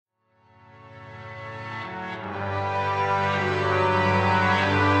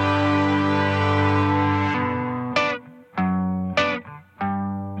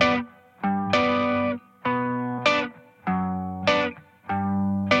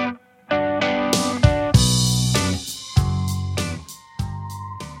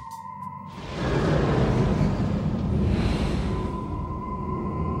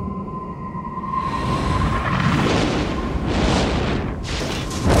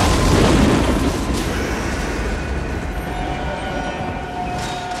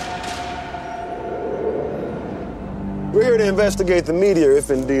to investigate the meteor, if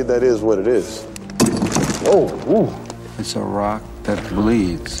indeed that is what it is. Oh, ooh. It's a rock that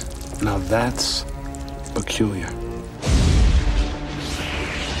bleeds. Now that's peculiar.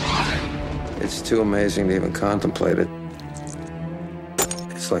 It's too amazing to even contemplate it.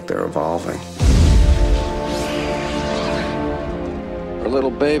 It's like they're evolving. Our little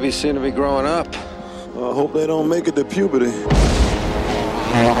babies seem to be growing up. I hope they don't make it to puberty.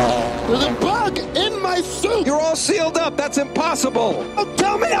 There's a bug in my suit! You're all sealed up. That's impossible. Don't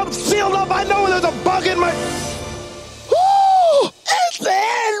tell me I'm sealed up! I know there's a bug in my... Ooh! It's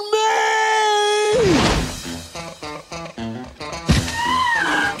in me!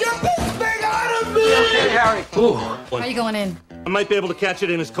 Get this thing out of me! Hey, Harry. Ooh. How are you going in? I might be able to catch it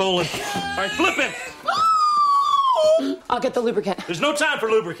in his colon. All right, flip it. I'll get the lubricant. There's no time for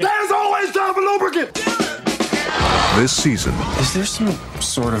lubricant. There's always time for lubricant! This season, Is there some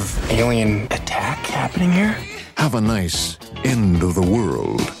sort of alien attack happening here? have a nice end of the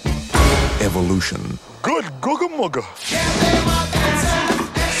world evolution. Good googa mugga.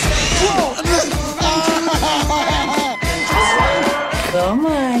 Come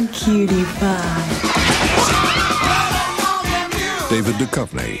on, cutie pie. David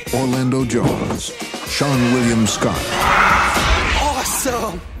Duchovny, Orlando Jones, Sean William Scott,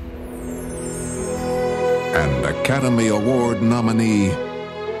 Awesome! and Academy Award nominee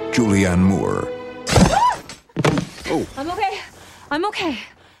Julianne Moore. I'm okay. I'm okay.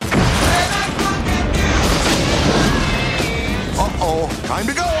 Uh-oh, time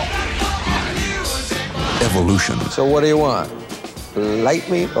to go! Evolution. So what do you want? Light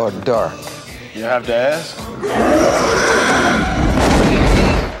meat or dark? You have to ask?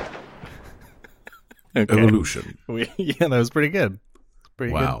 Okay. Evolution. Yeah, that was pretty good.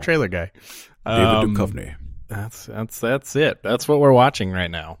 Pretty Wow. good trailer guy. David Duchovny. That's it. That's what we're watching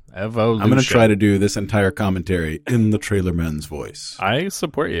right now. Evolution. I'm going to try to do this entire commentary in the trailer man's voice. I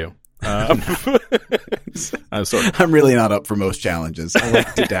support you. Sorry. I'm really not up for most challenges. I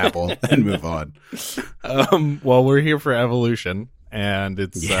like to dabble and move on. Well, we're here for Evolution, and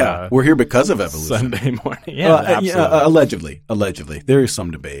it's we're here because of Evolution. Sunday morning. Yeah, absolutely. Allegedly. There is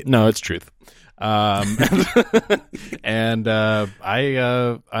some debate. No, it's truth. I'm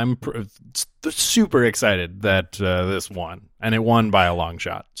super excited that this won, and it won by a long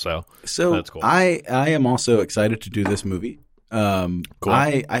shot. So that's cool. I am also excited to do this movie. Cool.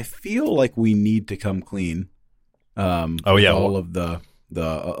 I feel like we need to come clean. With all of the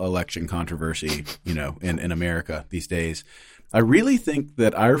election controversy, in America these days. I really think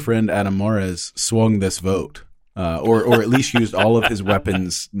that our friend Adam Mares swung this vote. Or at least used all of his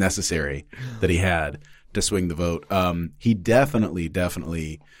weapons necessary that he had to swing the vote. He definitely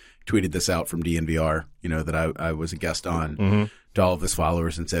tweeted this out from DNVR, that I was a guest on, to all of his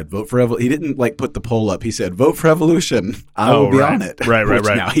followers and said, vote for Evolution. He didn't put the poll up. He said, vote for Evolution. I will be on it. Right.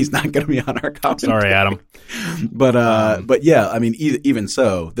 Now he's not going to be on our commentary. Sorry, Adam. But yeah, I mean, even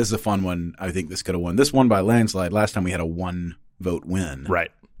so, this is a fun one. I think this could have won. This won by landslide. Last time we had a 1 vote win.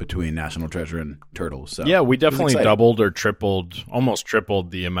 Right. Between National Treasure and Turtles. So yeah, we definitely doubled or almost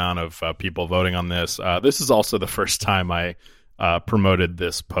tripled the amount of people voting on this. This is also the first time I promoted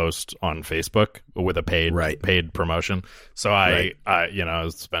this post on Facebook with a paid promotion. So I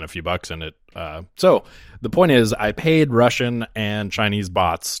spent a few bucks in it. So the point is, I paid Russian and Chinese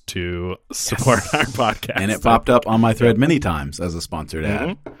bots to support our podcast, and it popped up on my thread many times as a sponsored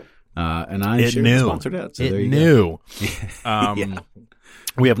ad. And I shared the sponsored ad. So there you go.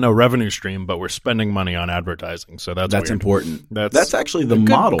 We have no revenue stream, but we're spending money on advertising, so that's weird. Important. That's actually the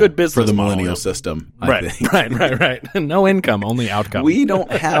model for the millennial system. I think. Right. No income, only outcome. We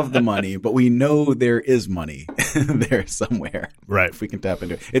don't have the money, but we know there is money there somewhere. Right. If we can tap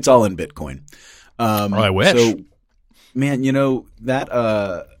into it. It's all in Bitcoin. I wish. So, man,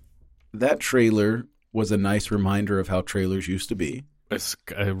 that trailer was a nice reminder of how trailers used to be. It's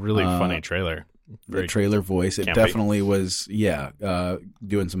a really funny trailer. The trailer voice, it definitely was,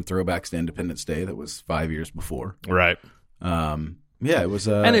 doing some throwbacks to Independence Day that was 5 years before. Right. It was.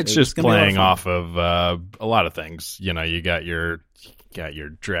 And it's just playing off of a lot of things. You got your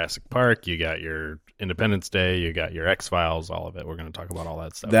Jurassic Park, you got your Independence Day, you got your X-Files, all of it. We're going to talk about all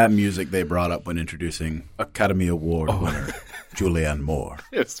that stuff. That music they brought up when introducing Academy Award winner Julianne Moore.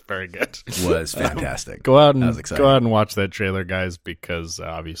 It's very good. Was fantastic. Go out and watch that trailer, guys, because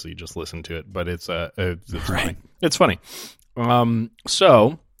obviously you just listen to it, but it's funny. It's funny.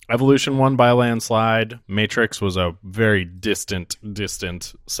 So Evolution won by a landslide. Matrix was a very distant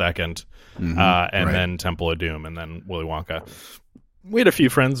second, then Temple of Doom, and then Willy Wonka. We had a few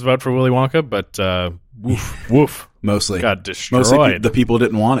friends vote for Willy Wonka, but Woof. Mostly. Got destroyed. Mostly the people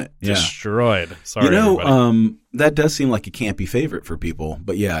didn't want it. Yeah. Destroyed. Sorry, everybody. That does seem like a campy favorite for people.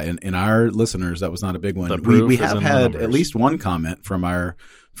 But yeah, in our listeners, that was not a big one. We have had at least one comment from our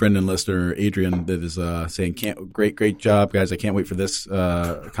friend and listener, Adrian, that is saying, great job, guys. I can't wait for this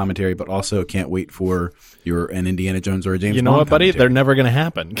commentary, but also can't wait for an Indiana Jones or a James Bond. You know what, buddy? Commentary. They're never going to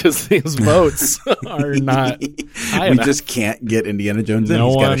happen because these votes are not high enough. We just can't get Indiana Jones in.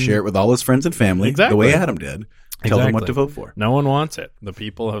 He's got to share it with all his friends and family, the way Adam did. Tell them what to vote for. No one wants it. The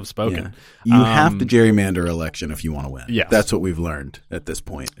people have spoken. Yeah. You have to gerrymander election if you want to win. Yes. That's what we've learned at this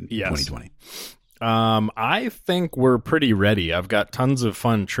point in 2020. I think we're pretty ready. I've got tons of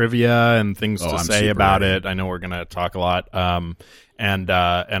fun trivia and things to say about it. I know we're going to talk a lot. And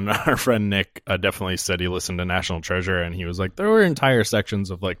our friend Nick definitely said he listened to National Treasure, and he was like, there were entire sections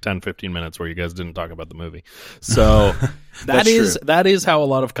of like 10, 15 minutes where you guys didn't talk about the movie. So that is how a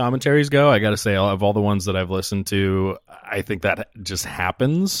lot of commentaries go. I got to say, of all the ones that I've listened to, I think that just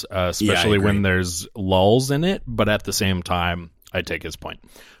happens, especially when there's lulls in it. But at the same time, I take his point.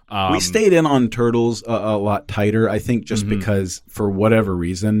 We stayed in on Turtles a lot tighter, I think, just because for whatever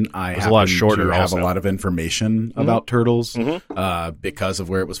reason I happen to have a lot of information about Turtles because of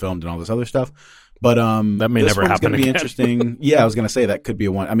where it was filmed and all this other stuff. But that may never happen again. Be interesting. Yeah, I was going to say that could be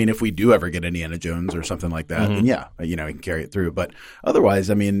one. I mean, if we do ever get Indiana Jones or something like that, then we can carry it through. But otherwise,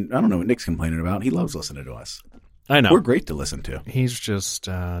 I mean, I don't know what Nick's complaining about. He loves listening to us. I know. We're great to listen to. He's just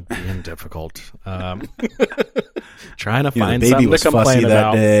being difficult. Trying to find the baby something was to complain fussy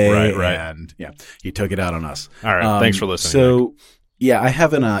about. That day, right. And he took it out on us. All right. Thanks for listening. So, Nick. I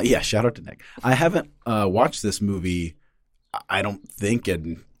haven't, shout out to Nick. I haven't watched this movie, I don't think,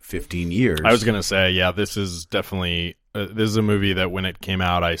 in 15 years. I was going to say, this is definitely, this is a movie that when it came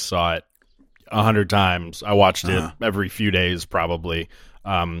out, I saw it 100 times. I watched it every few days probably.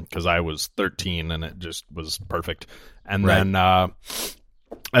 Because I was 13 and it just was perfect, and then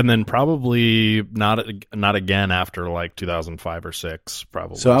probably not again after like 2005 or 6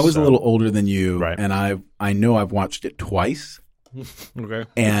 probably. So I was a little older than you, right. And I know I've watched it twice. Okay,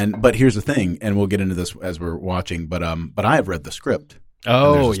 but here's the thing, and we'll get into this as we're watching. But I have read the script.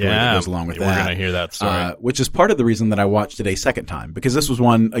 Oh, that goes along with we're going to hear that story. Which is part of the reason that I watched it a second time, because this was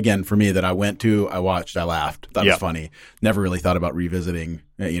one, again, for me that I went to, I watched, I laughed, thought it was funny. Never really thought about revisiting,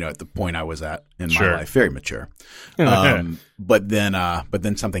 at the point I was at in my life. Very mature. But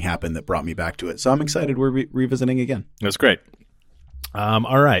then something happened that brought me back to it. So I'm excited we're revisiting again. That's great.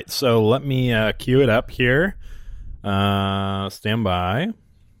 All right. So let me cue it up here. Stand by.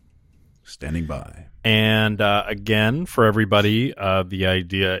 Standing by. And again, for everybody, the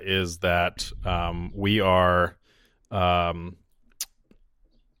idea is that we are I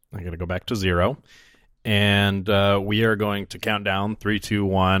got to go back to 0. And we are going to count down 3, 2,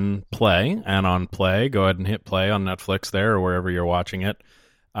 1, play. And on play, go ahead and hit play on Netflix there or wherever you're watching it.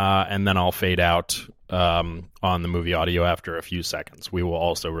 And then I'll fade out on the movie audio after a few seconds. We will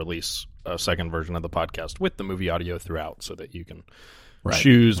also release a second version of the podcast with the movie audio throughout so that you can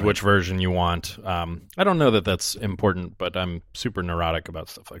choose which version you want. I don't know that that's important, but I'm super neurotic about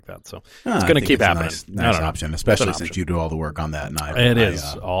stuff like that. So it's going to keep happening. Nice option, especially since you do all the work on that. And I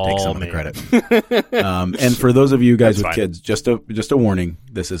all take some of the credit. And for those of you guys with kids, just a warning: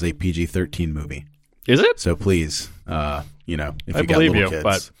 this is a PG-13 movie. Is it? So please, if you got believe little you,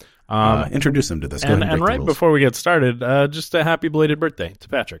 kids, introduce them to this. And right before we get started, just a happy belated birthday to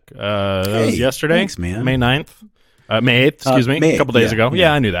Patrick. That was yesterday, thanks, man. May 9th. May 8th, excuse me, a couple days ago.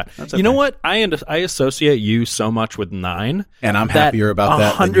 Yeah, I knew that. Okay. You know what? I associate you so much with 9. And I'm happier about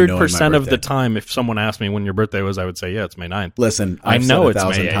that 100% of the time, if someone asked me when your birthday was, I would say, it's May 9th. Listen, I've said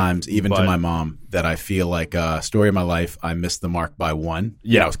 1,000 times, even to my mom, that I feel like story of my life, I missed the mark by 1.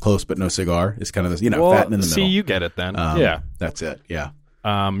 Yeah. I was close, but no cigar. It's kind of this, fat and in the middle. See, you get it then. That's it. Yeah.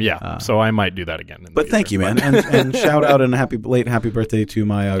 So I might do that again. But thank you, man, and shout out and happy birthday to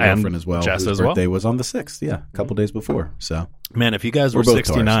my girlfriend as well. Jess whose birthday was on the 6th. Yeah, a couple days before. So, man, if you guys were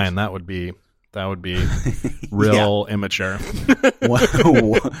 69, that would be real immature.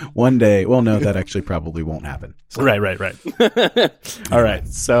 One day. Well, no, that actually probably won't happen. So. Right. All right.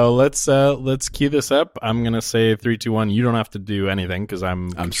 So let's cue this up. I'm gonna say 3, 2, 1. You don't have to do anything because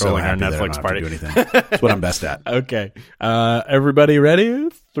I'm controlling our Netflix party. That's what I'm best at. Okay. Everybody ready?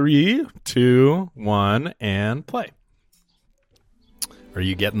 3, 2, 1, and play. Are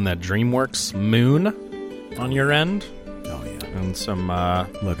you getting that DreamWorks moon on your end? Oh yeah. And some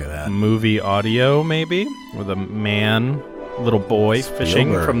look at that movie audio, maybe, with a little boy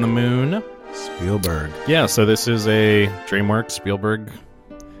fishing from the moon. Spielberg. Yeah, so this is a DreamWorks Spielberg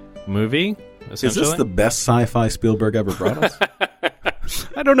movie. Is this the best sci-fi Spielberg ever brought us?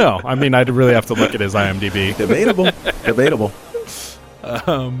 I don't know. I mean, I'd really have to look at his IMDb. Debatable.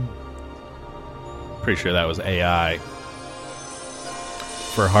 Pretty sure that was AI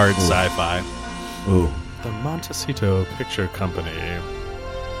for hard sci-fi. Ooh. The Montecito Picture Company.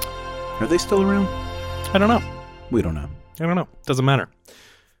 Are they still around? I don't know. We don't know. I don't know. Doesn't matter.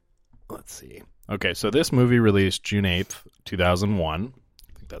 Let's see. Okay, so this movie released June 8th, 2001.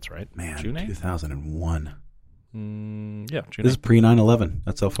 I think that's right. Man, June 8th? 2001. Yeah, June 8th. This is pre 9/11.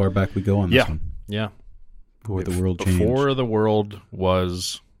 That's how far back we go on this one. Yeah. Before the world changed. Before the world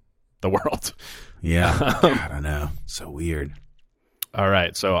was the world. Yeah. God, I know. So weird. All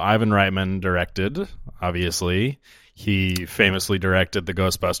right. So Ivan Reitman directed, obviously. He famously directed the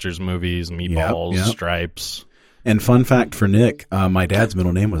Ghostbusters movies, Meatballs, Yep. Stripes. And fun fact for Nick, my dad's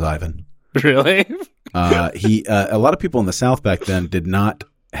middle name was Ivan. Really? A lot of people in the South back then did not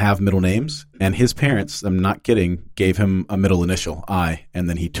have middle names, and his parents, I'm not kidding, gave him a middle initial, I, and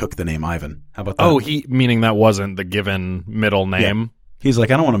then he took the name Ivan. How about that? Oh, meaning that wasn't the given middle name? Yeah. He's like,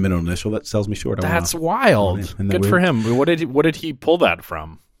 I don't want a middle initial. That sells me short. That's wild. Good for him. What did he pull that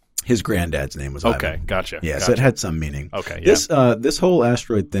from? His granddad's name was Ivan. Okay, gotcha. Yeah, gotcha. so it had some meaning. Okay, yeah. This whole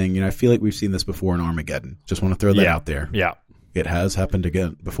asteroid thing, I feel like we've seen this before in Armageddon. Just want to throw that out there. Yeah. It has happened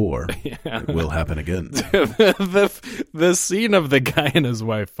again before. It will happen again. the scene of the guy and his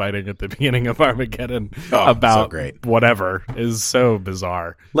wife fighting at the beginning of Armageddon about whatever is so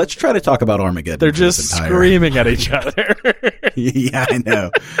bizarre. Let's try to talk about Armageddon. They're just screaming at each other. Yeah,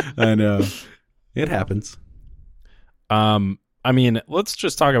 I know. It happens. I mean, let's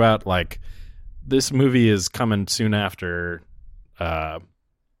just talk about, like, this movie is coming soon after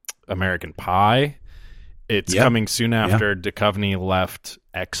American Pie. It's coming soon after Duchovny left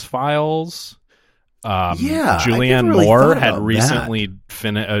X-Files. Julianne Moore had recently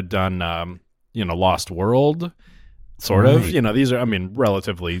done, Lost World, sort of. These are,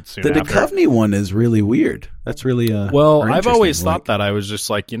 relatively soon after. The Duchovny one is really weird. That's really I've always thought that. I was just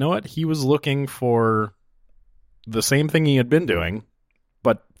like, you know what? He was looking for the same thing he had been doing,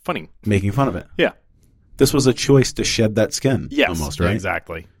 but funny. Making fun of it. Yeah. This was a choice to shed that skin. Yes, almost, right?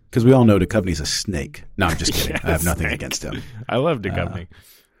 Exactly. Because we all know Duchovny's a snake. No, I'm just kidding. I have nothing against him. I love Duchovny.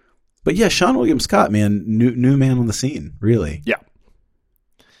 But yeah, Sean William Scott, man, new man on the scene, really. Yeah.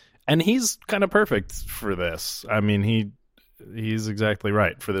 And he's kind of perfect for this. I mean, he's exactly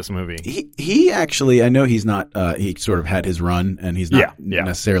right for this movie. He actually, I know he's not, he sort of had his run, and he's not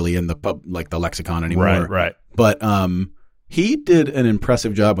necessarily in the pub, like the lexicon anymore. Right. But he did an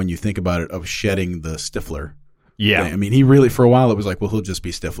impressive job when you think about it of shedding the Stifler. Yeah. I mean, he really, for a while, it was like, well, he'll just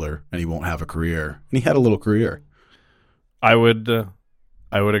be Stifler and he won't have a career. And he had a little career. I would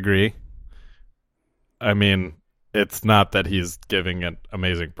agree. I mean, it's not that he's giving an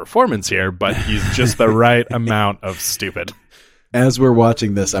amazing performance here, but he's just the right amount of stupid. As we're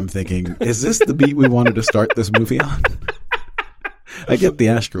watching this, I'm thinking, is this the beat we wanted to start this movie on? I get the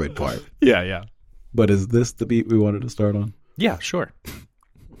asteroid part. Yeah. But is this the beat we wanted to start on? Yeah, sure.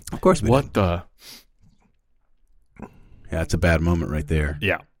 Of course we did. What the... Yeah, it's a bad moment right there.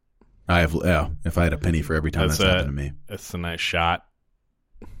 Yeah. If I had a penny for every time that's happened to me. It's a nice shot.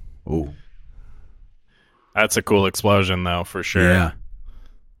 Oh. That's a cool explosion, though, for sure. Yeah.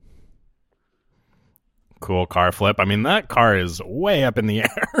 Cool car flip. I mean, that car is way up in the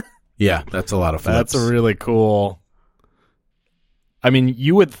air. Yeah, that's a lot of flips. That's a really cool... I mean,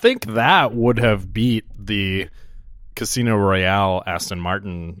 you would think that would have beat the Casino Royale Aston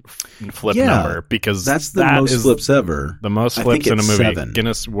Martin flip number, because that's the most flips ever. The most flips in a movie. 7.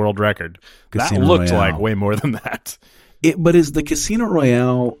 Guinness World Record. Casino that looked Royale. like way more than that. But is the Casino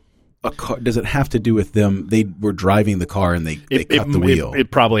Royale a car? Does it have to do with them? They were driving the car and they cut the wheel.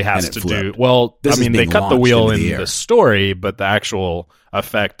 It probably has to flipped. do. Well, This I mean, is they being cut the wheel launched in into the air. the story, but the actual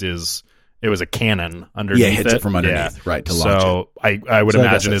effect is it was a cannon underneath. Yeah, it hits it from underneath, right, to launch so it. I would So I guess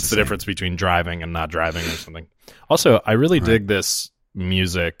imagine that's it's the the same. difference between driving and not driving or something. Also, I really dig this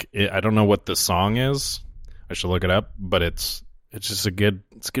music. I don't know what the song is. I should look it up, but it's just a good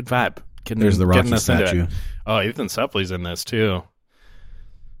vibe. There's the Rocky statue. Oh, Ethan Suplee's in this too.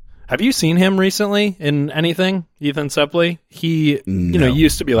 Have you seen him recently in anything? Ethan Suplee? He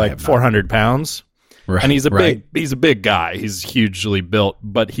used to be like 400 pounds. Right, and he's a big guy. He's hugely built,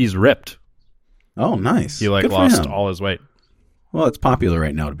 but he's ripped. Oh, nice. He Good for lost him. all his weight. Well, it's popular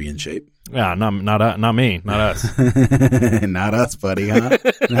right now to be in shape. Yeah, not me, not us. Not us, buddy, huh?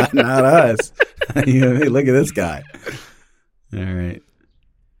 not us. Hey, look at this guy. All right.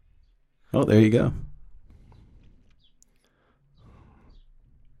 Oh, there you go.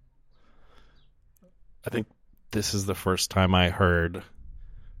 I think this is the first time I heard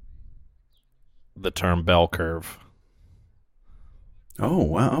the term bell curve. Oh,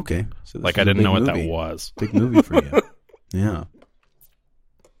 wow. Okay. So like I didn't know what that was. Big movie for you. Yeah.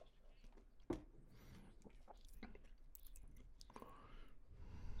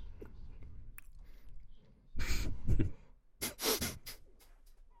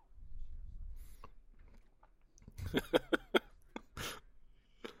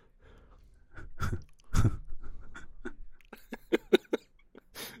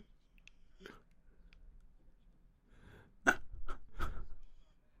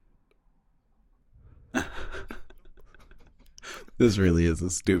 This really is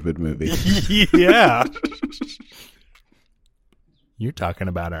a stupid movie. Yeah. You're talking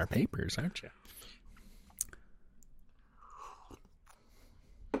about our papers, aren't you?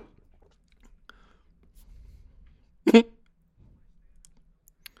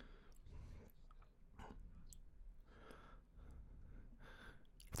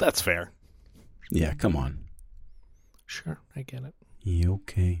 That's fair. Yeah, come on. Sure, I get it. You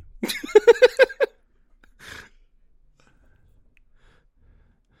okay?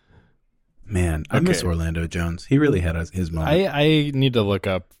 Man, I miss Orlando Jones. He really had his moment. I need to look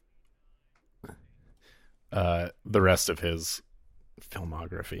up the rest of his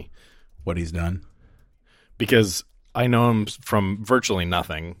filmography. What he's done. Because I know him from virtually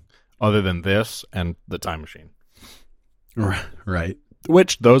nothing other than this and The Time Machine. Right.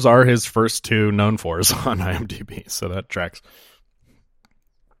 Which those are his first two known fors on IMDb, so that tracks.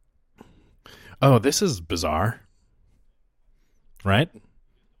 Oh, this is bizarre. Right?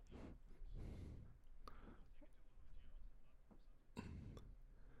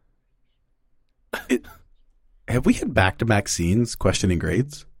 Have we had back-to-back scenes questioning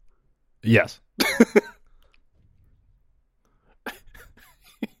grades? Yes.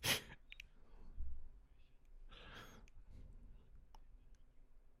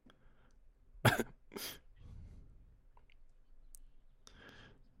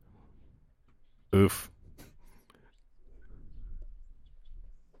 Oof.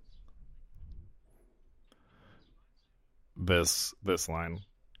 This line.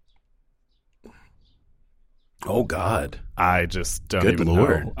 Oh God! I just don't even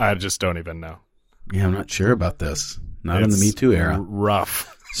know. I just don't even know. Yeah, I'm not sure about this. Not in the Me Too era.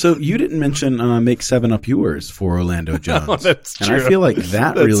 Rough. So you didn't mention Make 7 Up Yours for Orlando Jones. No, that's true. And I feel like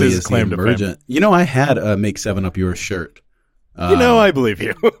that really is the emergent. You know, I had a Make 7 Up Yours shirt. I believe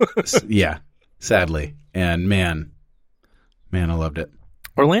you. Yeah, sadly. And man, I loved it.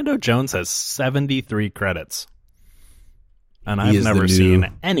 Orlando Jones has 73 credits. And I've never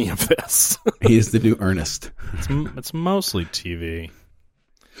seen any of this. He is the new Ernest. It's mostly TV.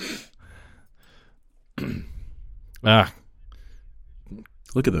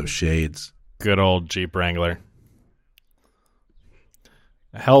 Look at those shades. Good old Jeep Wrangler.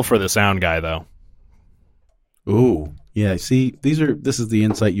 Hell for the sound guy, though. Ooh. Yeah, see, this is the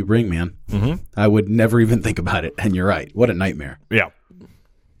insight you bring, man. Mm-hmm. I would never even think about it, and you're right. What a nightmare. Yeah.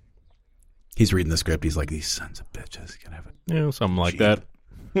 He's reading the script. He's like, these sons of bitches can have it. Yeah, something like that.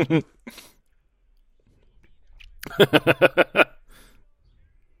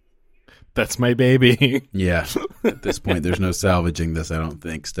 That's my baby. Yeah. At this point, there's no salvaging this, I don't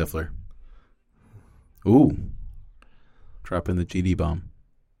think, Stifler. Ooh. Dropping the GD bomb.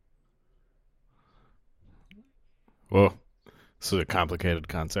 Whoa. This is a complicated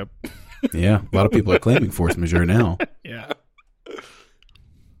concept. Yeah. A lot of people are claiming force majeure now. Yeah.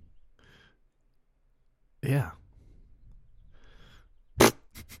 Yeah.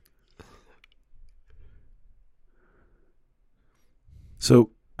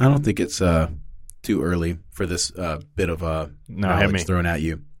 So I don't think it's too early for this bit of knowledge thrown at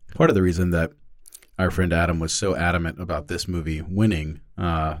you. Part of the reason that our friend Adam was so adamant about this movie winning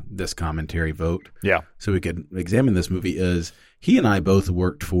this commentary vote, so we could examine this movie, is he and I both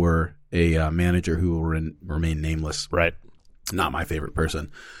worked for a manager who will remain nameless. Right. Not my favorite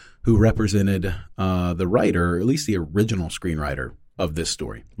person. Who represented the writer, or at least the original screenwriter of this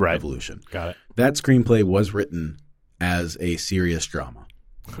story, Revolution. Got it. That screenplay was written as a serious drama,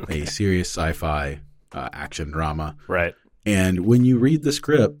 a serious sci-fi action drama. Right. And when you read the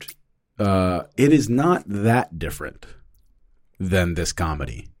script, it is not that different than this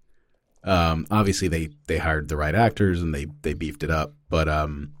comedy. Obviously, they hired the right actors and they beefed it up, but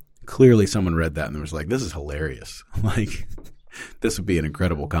clearly someone read that and was like, this is hilarious. Like, this would be an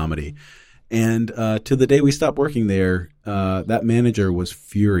incredible comedy. And to the day we stopped working there, that manager was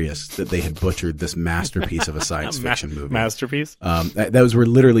furious that they had butchered this masterpiece of a science fiction movie. Masterpiece? Those were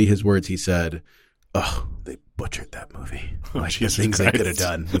literally his words. He said, oh, they butchered that movie. Like the things they could have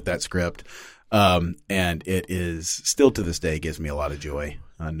done with that script. And it is still to this day gives me a lot of joy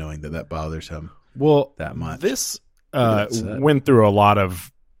knowing that bothers him that much. This went through a lot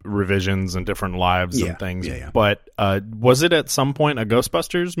of revisions and different lives and things. But was it at some point a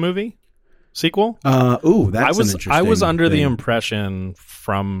Ghostbusters movie sequel? That's an interesting I was under the thing. impression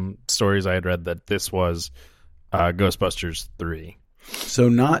from stories I had read that this was Ghostbusters 3. So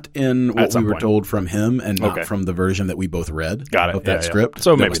not in what we some were point. told from him, and not from the version that we both read Got it. of that Yeah. script.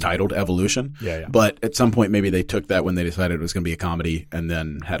 So that maybe was not. titled Evolution. Yeah. But at some point, maybe they took that when they decided it was going to be a comedy, and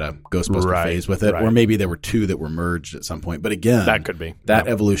then had a Ghostbuster phase with it, or maybe there were two that were merged at some point. But again, That could be. that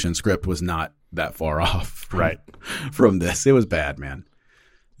Evolution script was not that far off, from this. It was bad, man.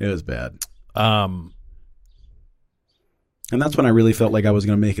 It was bad. And that's when I really felt like I was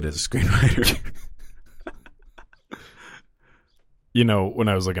going to make it as a screenwriter. You know, when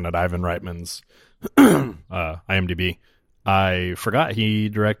I was looking at Ivan Reitman's IMDb, I forgot he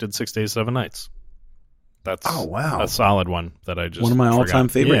directed 6 Days, 7 Nights. That's a solid one that I just one of my all-time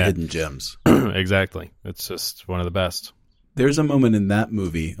forgot. favorite hidden gems. Exactly. It's just one of the best. There's a moment in that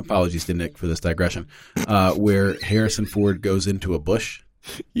movie, apologies to Nick for this digression, where Harrison Ford goes into a bush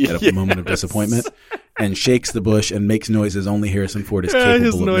at a moment of disappointment and shakes the bush and makes noises only Harrison Ford is capable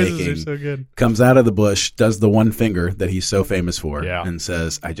his of noises making. are so good. Comes out of the bush, does the one finger that he's so famous for, and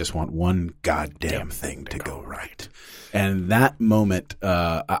says, "I just want one goddamn thing to go right." And that moment,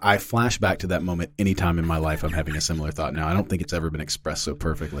 I flash back to that moment anytime in my life I'm having a similar thought now. I don't think it's ever been expressed so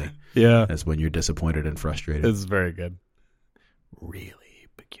perfectly as when you're disappointed and frustrated. It's very good. Really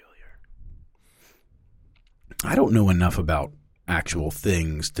peculiar. I don't know enough about actual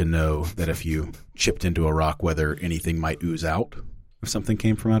things to know that if you chipped into a rock, whether anything might ooze out if something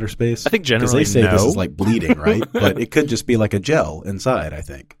came from outer space. I think generally they say no. this is like bleeding, right? But it could just be like a gel inside, I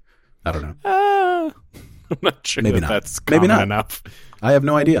think. I don't know. I'm not sure Maybe not. That's common Maybe not. enough. I have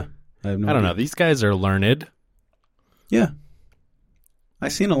no idea. I don't know. These guys are learned. Yeah.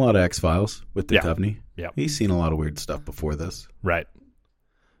 I've seen a lot of X-Files with Duchovny. Yeah. He's seen a lot of weird stuff before this. Right.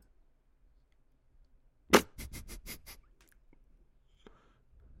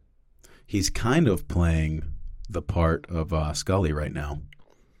 He's kind of playing the part of Scully right now.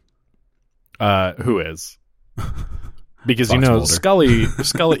 Who is? Because Fox Mulder.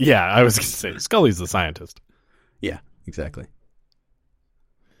 Scully. Yeah, I was going to say Scully's the scientist. Yeah, exactly.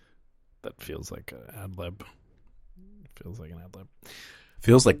 That feels like an ad lib. Feels like an ad lib.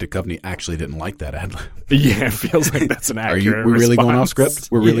 Feels like Duchovny actually didn't like that ad lib. Yeah, it feels like that's an accurate We're really going response. off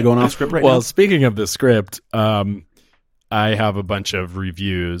script? We're really going off script right now? Well, speaking of the script, I have a bunch of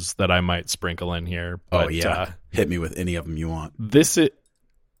reviews that I might sprinkle in here. But, hit me with any of them you want. This is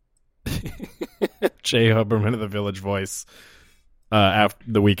Jay Huberman of the Village Voice. After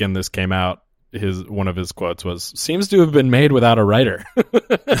the weekend this came out, one of his quotes was, "Seems to have been made without a writer."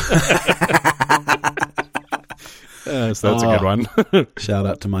 So that's a good one. Shout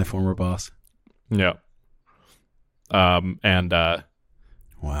out to my former boss. Yeah. And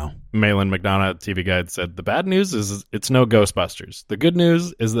wow. Malin McDonough, TV Guide, said, "The bad news is it's no Ghostbusters. The good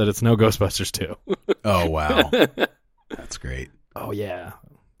news is that it's no Ghostbusters 2. Oh, wow. That's great. Oh, yeah.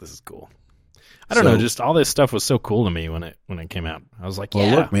 This is cool. I don't know. Just all this stuff was so cool to me when it came out. I was like,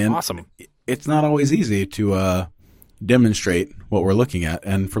 yeah, look, man, awesome. It's not always easy to demonstrate what we're looking at.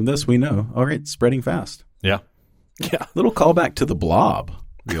 And from this, we know, all right, it's spreading fast. Yeah. Yeah. Little callback to The Blob,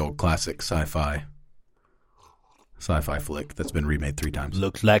 the old classic sci-fi flick that's been remade 3 times.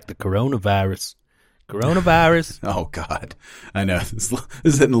 Looks like the coronavirus. Coronavirus. Oh, God. I know. This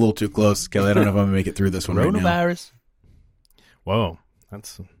is hitting a little too close, Kelly. I don't know if I'm going to make it through this one right now. Coronavirus. Whoa.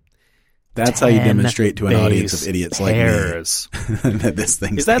 That's how you demonstrate to an audience of idiots like me that this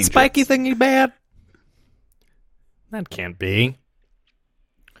thing's Is that dangerous. spiky thingy bad? That can't be.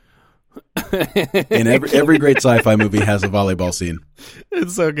 And every great sci-fi movie has a volleyball scene.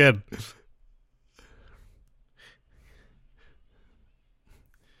 It's so good.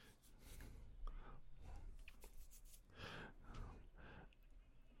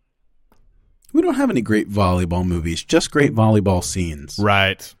 We don't have any great volleyball movies, just great volleyball scenes.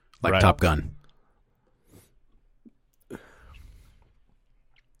 Right. Like right. Top Gun.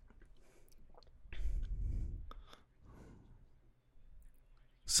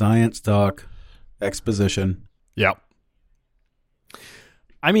 Science talk, exposition. Yep.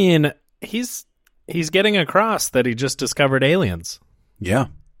 I mean, he's getting across that he just discovered aliens. Yeah.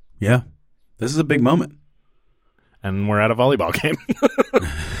 Yeah. This is a big moment. And we're at a volleyball game.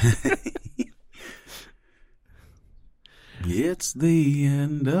 It's the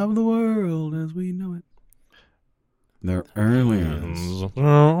end of the world as we know it. They're aliens. Look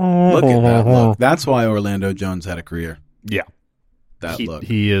at that look. That's why Orlando Jones had a career. Yeah. That look.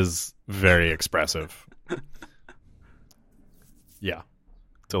 He is very expressive. Yeah.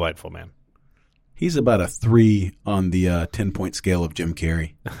 Delightful, man. He's about a 3 on the 10-point scale of Jim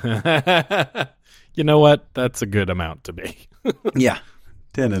Carrey. You know what? That's a good amount to be. Yeah.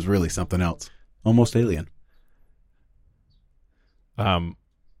 10 is really something else. Almost Alien. One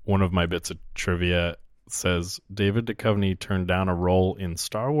of my bits of trivia says David Duchovny turned down a role in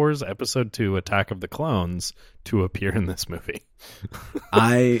Star Wars Episode 2 Attack of the Clones to appear in this movie.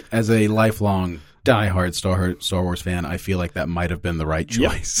 I, as a lifelong diehard Star Wars fan, I feel like that might have been the right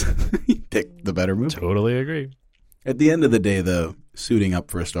choice. He picked the better movie. Totally agree. At the end of the day, though, suiting up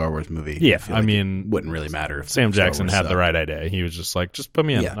for a Star Wars movie, I mean, it wouldn't really matter if Sam Jackson had the right idea. He was just like, just put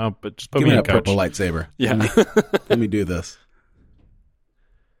me in. Yeah. Oh, but just put Give me in, that coach. purple lightsaber. Yeah. Let me do this.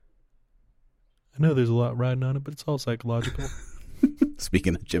 I know there's a lot riding on it, but it's all psychological.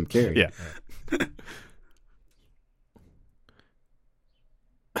 Speaking of Jim Carrey. Yeah.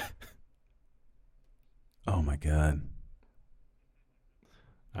 Oh, my God.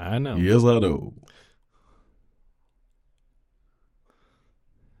 I know. Yes, I know.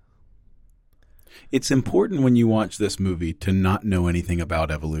 It's important when you watch this movie to not know anything about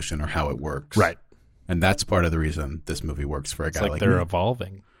evolution or how it works. Right. And that's part of the reason this movie works for a guy like they're me.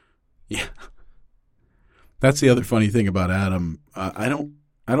 evolving. Yeah. That's the other funny thing about Adam. I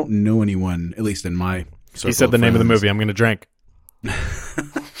don't know anyone, at least in my circle. He said the name of the movie. I'm going to drink.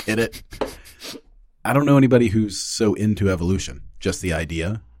 Hit it. I don't know anybody who's so into evolution. Just the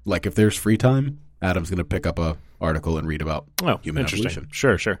idea. Like if there's free time, Adam's going to pick up a article and read about human evolution.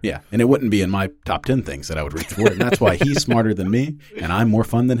 Sure. Yeah. And it wouldn't be in my top 10 things that I would read for it. And that's why he's smarter than me and I'm more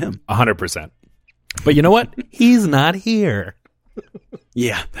fun than him. 100%. But you know what? He's not here.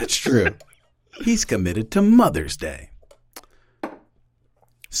 Yeah, that's true. He's committed to Mother's Day.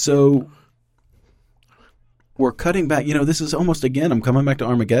 So we're cutting back. You know, this is almost, again, I'm coming back to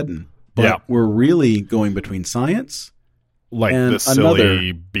Armageddon. But we're really going between science like and the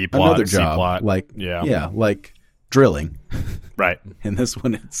silly B-plot, another job, C-plot. like like drilling. Right. And this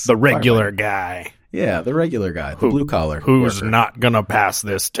one, it's the regular guy. Yeah, the regular guy, the blue collar, who's worker. not gonna pass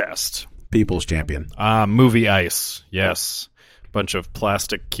this test. People's champion. Movie ice. Yes, bunch of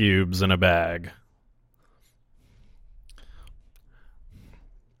plastic cubes in a bag.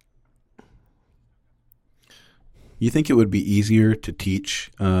 You think it would be easier to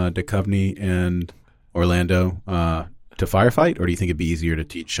teach Duchovny and Orlando to firefight, or do you think it'd be easier to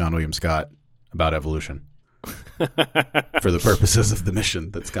teach Seann William Scott about evolution for the purposes of the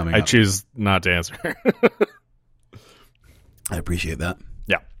mission that's coming up? I choose not to answer. I appreciate that.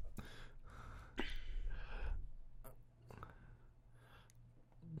 Yeah.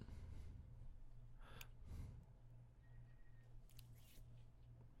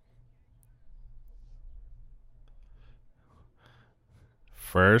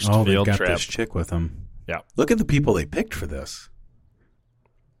 First field they've got trip. this chick with them. Yeah. Look at the people they picked for this.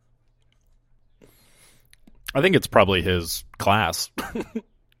 I think it's probably his class.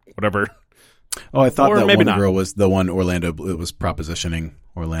 Whatever. Oh, I thought or that maybe one not. girl was the one Orlando. It was propositioning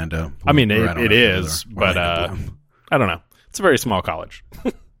Orlando. I mean, Or it is, but I don't know. It's a very small college.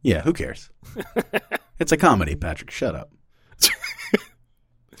 Yeah, who cares? It's a comedy, Patrick. Shut up.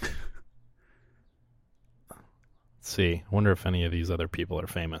 Let's see. I wonder if any of these other people are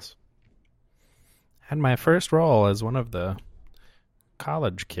famous. Had my first role as one of the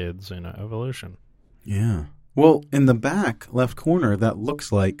college kids in Evolution. Yeah. Well, in the back left corner, that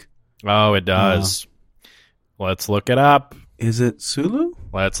looks like... Oh, it does. Let's look it up. Is it Sulu?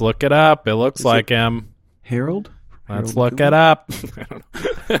 Let's look it up. It looks like him. Harold? Let's look it up. I don't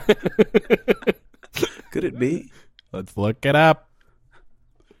know. Could it be? Let's look it up.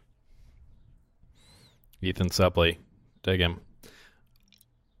 Ethan Suplee. Dig him.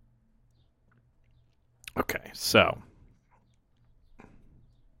 Okay, so.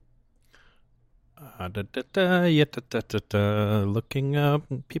 Looking up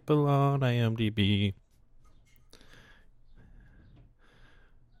people on IMDb.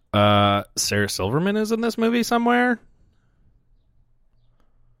 Sarah Silverman is in this movie somewhere.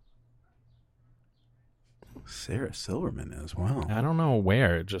 Sarah Silverman is. Wow. I don't know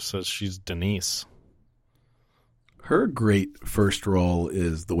where. It just says she's Denise. Her great first role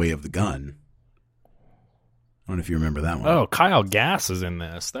is The Way of the Gun. I don't know if you remember that one. Oh, Kyle Gass is in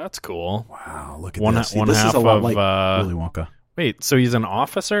this. That's cool. Wow, look at one, this. See, one this half is a lot of like Willy Wonka. Wait, so he's an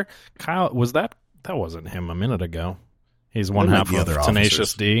officer? Kyle, was that wasn't him a minute ago. He's one There half might of be other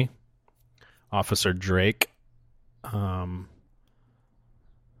Tenacious officers. D. Officer Drake.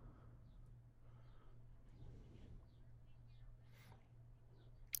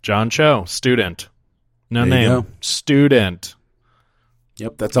 John Cho, student. No There you name. go. Student.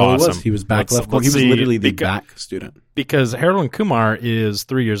 Yep, that's all it was. Awesome. He was back Let's- left corner. He let's was see, literally the because- back student. Because Harold and Kumar is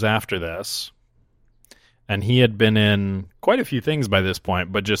 3 years after this. and he had been in quite a few things by this point,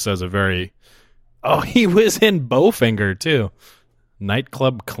 but just as a very... Oh, he was in Bowfinger, too.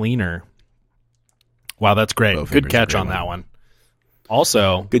 Nightclub Cleaner. Wow, that's great. Bowfinger's good catch on one. that one.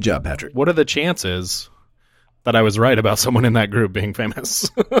 Also... Good job, Patrick. What are the chances that I was right about someone in that group being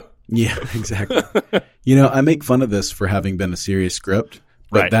famous? Yeah, exactly. I make fun of this for having been a serious script,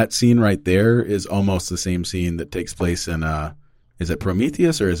 but that scene right there is almost the same scene that takes place in, is it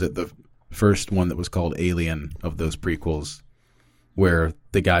Prometheus or is it the first one that was called Alien of those prequels, where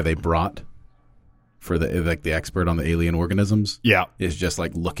the guy they brought for the expert on the alien organisms is just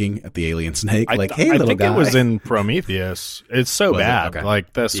like looking at the alien snake hey, little guy. I think it was in Prometheus. It's so bad. Okay.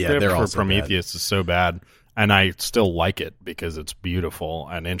 Like, the script for also Prometheus is so bad. And I still like it because it's beautiful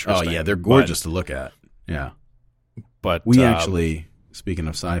and interesting. Oh, yeah, they're gorgeous to look at. Yeah. But we actually, speaking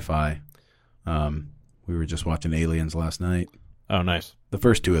of sci-fi, we were just watching Aliens last night. Oh, nice. The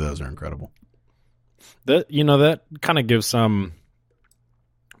first two of those are incredible. That kind of gives some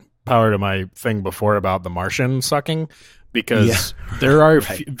power to my thing before about the Martian sucking, because there are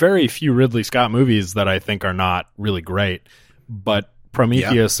very few Ridley Scott movies that I think are not really great, but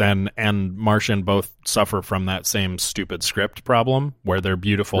Prometheus and Martian both suffer from that same stupid script problem where they're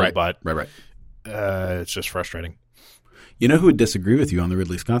beautiful, but it's just frustrating. You know who would disagree with you on the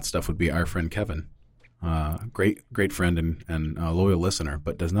Ridley Scott stuff would be our friend Kevin. Great friend and loyal listener,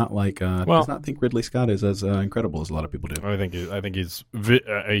 but does not does not think Ridley Scott is as incredible as a lot of people do. I think he's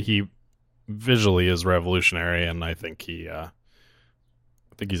he visually is revolutionary, and I think he's a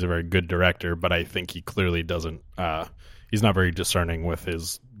very good director, but I think he clearly doesn't. He's not very discerning with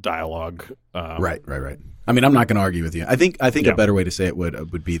his dialogue. Right. I mean, I'm not going to argue with you. I think a better way to say it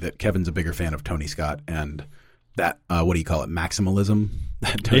would be that Kevin's a bigger fan of Tony Scott and that what do you call it, maximalism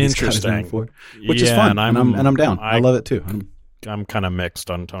that Tony Scott is known for, which is fun, and I'm down. I love it too. I'm kind of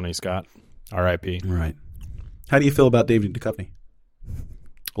mixed on Tony Scott. R.I.P. Right. How do you feel about David Duchovny?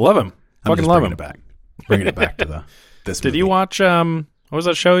 Love him. Fucking love him. Bringing it back to this. Did you watch what was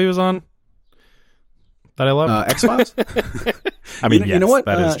that show he was on that I love? X-Files? I mean, you know what?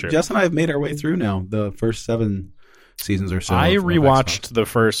 That is true. Jess and I have made our way through now the first 7 seasons or so. I rewatched the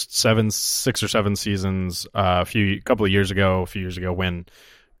first 6 or 7 seasons a few years ago when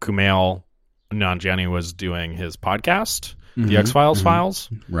Kumail Nanjiani was doing his podcast, the X-Files Files.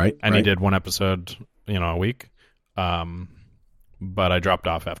 Right. And he did one episode, a week. But I dropped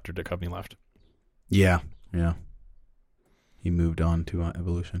off after Duchovny left. Yeah. He moved on to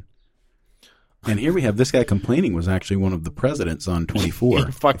Evolution. And here we have this guy complaining was actually one of the presidents on 24.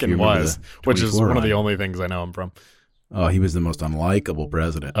 He fucking was, which is one of the only things I know him from. Oh, he was the most unlikable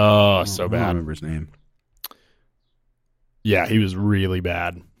president. Oh, so bad. I don't remember his name. Yeah, he was really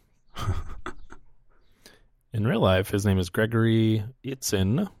bad. In real life, his name is Gregory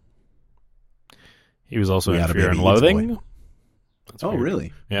Itzin. He was also in Fear and Loathing. Oh, weird.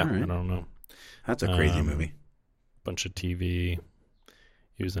 Really? Yeah, right. I don't know. That's a crazy movie. Bunch of TV.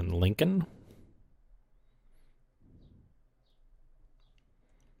 He was in Lincoln.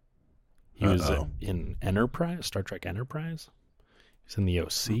 He was in Enterprise, Star Trek Enterprise. He's in the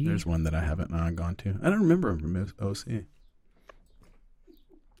OC. Oh, there's one that I haven't gone to. I don't remember him from OC.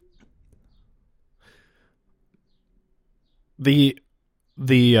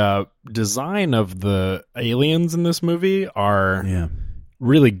 The design of the aliens in this movie are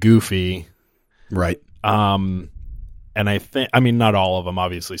really goofy. Right. And not all of them,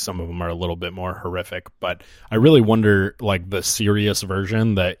 obviously some of them are a little bit more horrific, but I really wonder, like, the serious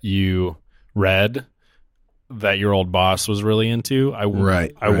version that you read that your old boss was really into. I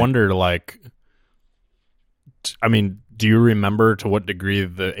wonder, like, do you remember to what degree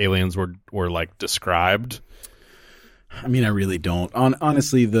the aliens were like described? I mean, I really don't.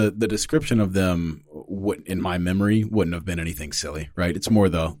 Honestly, the description of them, in my memory, wouldn't have been anything silly, right? It's more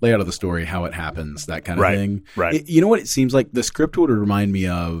the layout of the story, how it happens, that kind of thing. Right. You know what? It seems like the script would remind me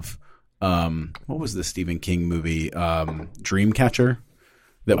of, what was the Stephen King movie, Dreamcatcher?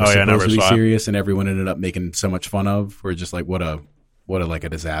 That was supposed to be serious, and everyone ended up making so much fun of. We're just like, what a like a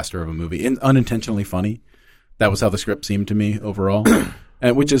disaster of a movie, and unintentionally funny. That was how the script seemed to me overall.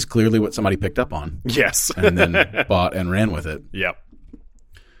 And which is clearly what somebody picked up on. Yes. And then bought and ran with it. Yep.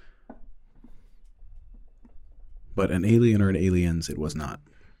 But an Alien or an Aliens, it was not.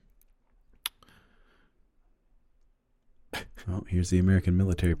 Oh, here's the American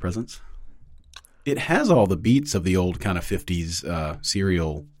military presence. It has all the beats of the old kind of 50s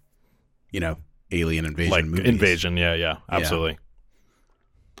serial, alien invasion movies. Invasion, yeah, absolutely.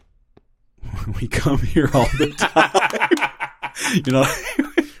 Yeah. We come here all the time.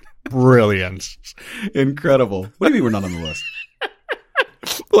 Brilliant. Incredible. What do you mean we're not on the list?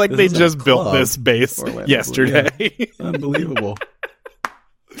 Like they just built this base yesterday. Yeah. Unbelievable.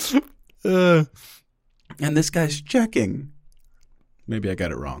 And this guy's checking. Maybe I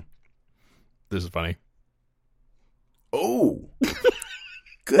got it wrong. This is funny. Oh,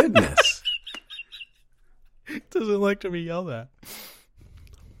 goodness. Doesn't like to be yelled at.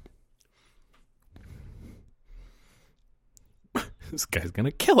 This guy's going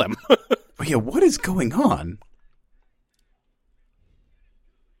to kill him. Oh, yeah, what is going on?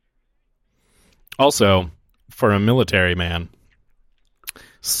 Also, for a military man,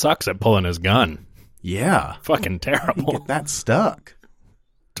 sucks at pulling his gun. Yeah. Fucking terrible. Get that stuck.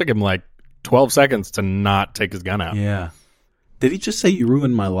 Took him like 12 seconds to not take his gun out. Yeah. Did he just say you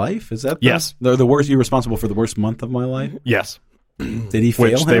ruined my life? Is that yes? The worst. You're responsible for the worst month of my life. Yes. Did he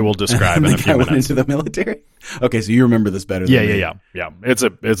fail? Which they will describe in a few minutes. Went into the military. Okay, so you remember this better than me. Yeah. It's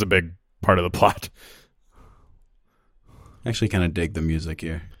a big part of the plot. I actually kind of dig the music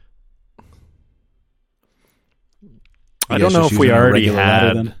here. I don't know if we already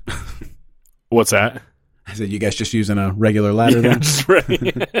had. What's that? I said, you guys just using a regular ladder then? Just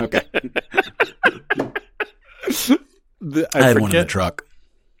right. Okay. I had one in the truck.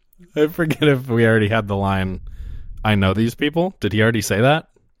 I forget if we already had the line, I know these people. Did he already say that?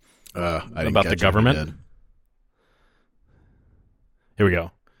 I didn't about the government? Here we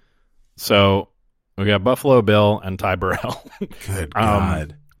go. So we got Buffalo Bill and Ty Burrell. Good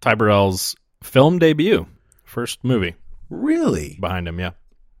God. Ty Burrell's film debut. First movie. Really? Behind him, yeah.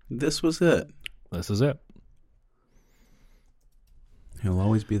 This was it. This is it. He'll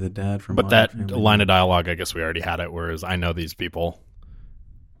always be the dad from. But that line of dialogue, I guess we already had it. Whereas I know these people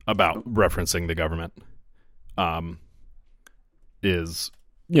about referencing the government, is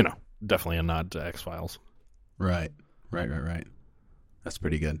definitely a nod to X-Files. Right. That's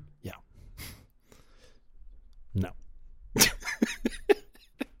pretty good. Yeah. No.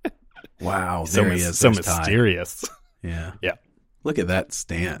 Wow. There he is. So mysterious. Yeah. Yeah. Look at that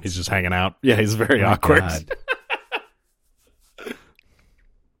stance. He's just hanging out. Yeah, he's very awkward.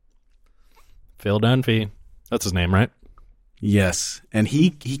 Phil Dunphy. That's his name, right? Yes. And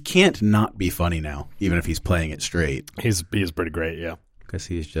he can't not be funny now, even if he's playing it straight. He's pretty great, yeah. Because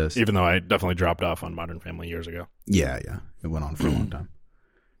he's just... Even though I definitely dropped off on Modern Family years ago. Yeah. It went on for a long time.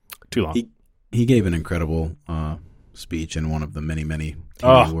 Too long. He gave an incredible speech in one of the many, many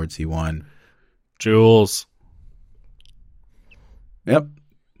TV awards he won. Jules. Yep.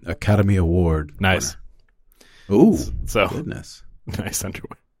 Academy Award. Nice. Ooh. So goodness. Nice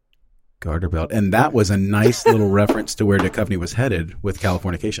underwear. Garter belt. And that was a nice little reference to where Duchovny was headed with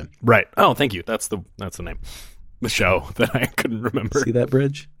Californication. Right. Oh, thank you. That's the name. The show that I couldn't remember. See that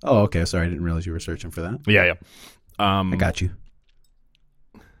bridge? Oh, okay. Sorry. I didn't realize you were searching for that. Yeah. I got you.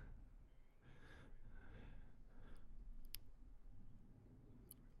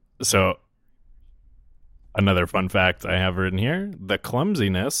 So, another fun fact I have written here, the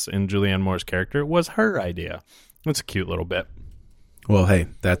clumsiness in Julianne Moore's character was her idea. That's a cute little bit. Well, hey,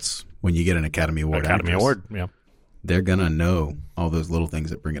 that's when you get an Academy Award. Award, yeah. They're going to know all those little things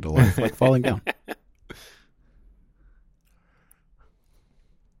that bring it to life, like falling down.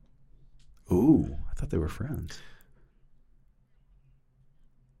 Ooh, I thought they were friends.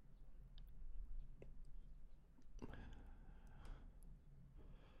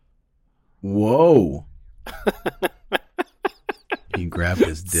 Whoa. He grabbed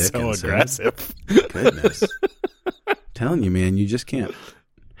his dick so and aggressive. Said, goodness. Telling you, man, you just can't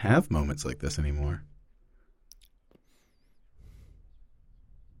have moments like this anymore.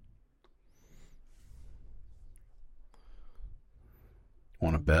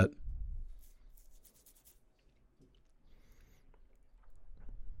 Want to bet?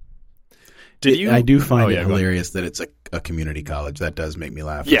 I do find it hilarious that it's a community college. That does make me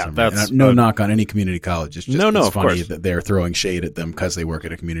laugh. Yeah, that's no knock on any community college. It's just it's funny course. that they're throwing shade at them because they work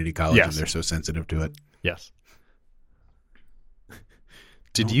at a community college and they're so sensitive to it. Yes.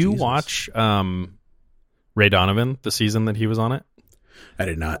 Did you watch Ray Donovan, the season that he was on it? I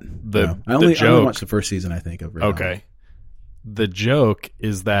did not. I only watched the first season, I think, of Ray Donovan. The joke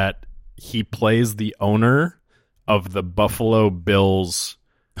is that he plays the owner of the Buffalo Bills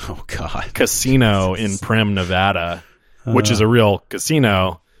casino in Primm, Nevada, which is a real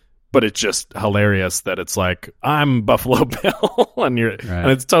casino, but it's just hilarious that it's like, I'm Buffalo Bill, and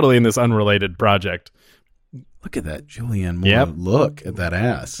it's totally in this unrelated project. Look at that Julianne Moore. Yep. Look at that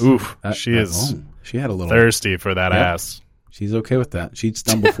ass. Oof. She had a little thirsty for that ass. She's okay with that. She'd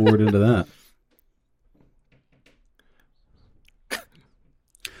stumble forward into that.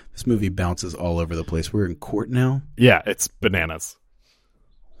 This movie bounces all over the place. We're in court now. Yeah, it's bananas.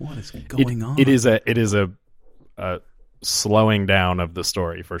 What is going on? It is a slowing down of the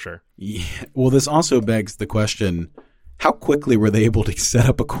story for sure. Yeah. Well, this also begs the question: how quickly were they able to set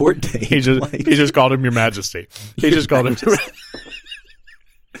up a court date? He just called him Your Majesty. He just called him.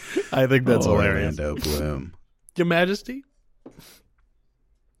 I think that's hilarious. Orlando Bloom. Your Majesty.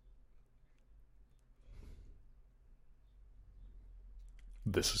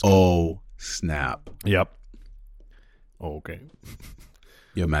 This is cool. Oh, snap. Yep. Okay.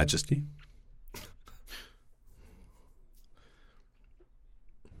 Your Majesty.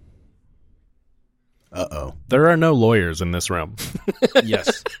 Uh-oh. There are no lawyers in this room.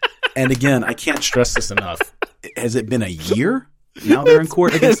 Yes. And again, I can't stress this enough. Has it been a year? Now they're in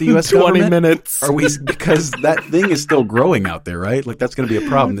court against the U.S. 20 government? minutes. Are we, because that thing is still growing out there, right? Like, that's going to be a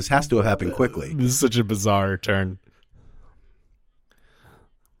problem. This has to have happened quickly. This is such a bizarre turn.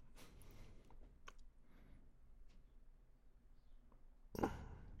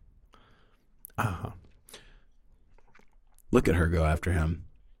 Look at her go after him.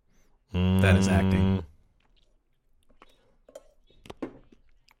 That is acting.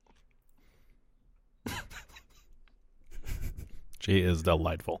 She is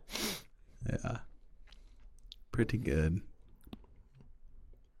delightful. Yeah. Pretty good.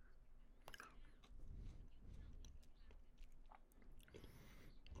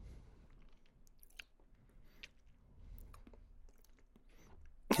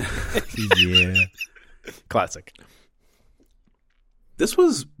 Yeah. Classic. This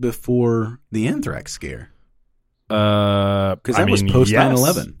was before the anthrax scare. Because that was post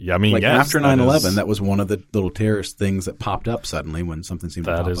 9/11. Yeah, I mean, like yes, after 9/11, that was one of the little terrorist things that popped up suddenly when something seemed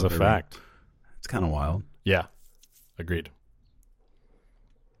to pop up. That is a fact. It's kind of wild. Yeah, agreed.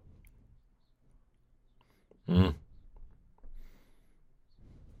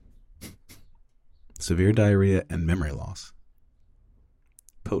 Severe diarrhea and memory loss.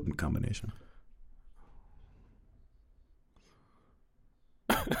 Potent combination.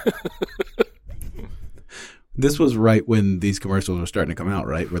 This was right when these commercials were starting to come out,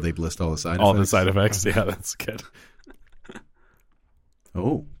 right? Where they'd list all the side effects. All the side effects. Yeah, that's good.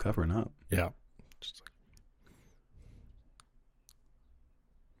 Oh, covering up. Yeah.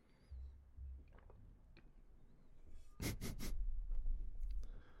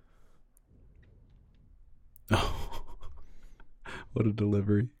 Oh, what a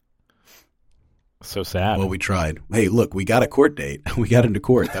delivery. So sad. Well, we tried. Hey, look, we got a court date. We got into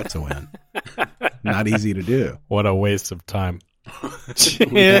court. That's a win. Not easy to do. What a waste of time.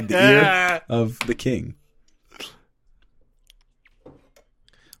 We had the ear of the king.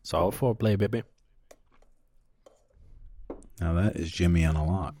 It's all foreplay, baby. Now that is Jimmy on a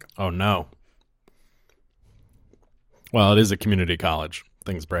lock. Oh, no. Well, it is a community college.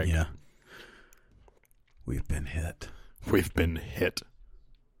 Things break. Yeah. We've been hit. We've been hit.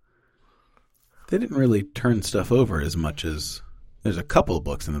 They didn't really turn stuff over as much as... There's a couple of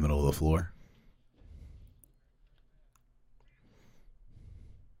books in the middle of the floor.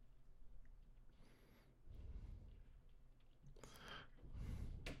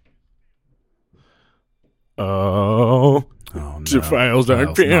 Oh no. The files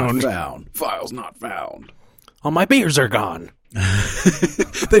aren't found. Files not found. All my beers are gone.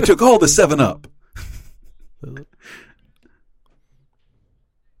 They took all the 7-Up.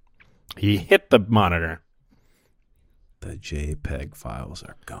 He hit the monitor. The JPEG files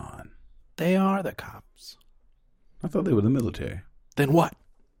are gone. They are the cops. I thought they were the military. Then what?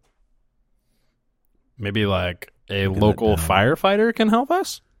 Maybe like a local firefighter can help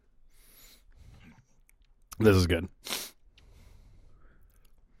us? This is good.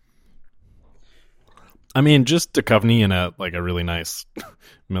 I mean, just Duchovny in a really nice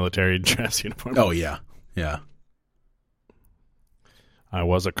military dress uniform. Oh, yeah. Yeah. I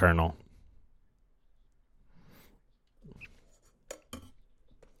was a colonel.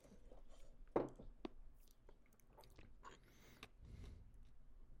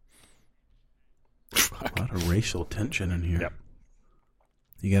 A lot of racial tension in here. Yep.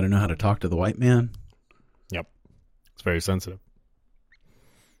 You got to know how to talk to the white man. Yep. It's very sensitive.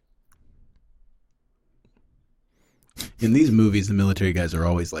 In these movies, the military guys are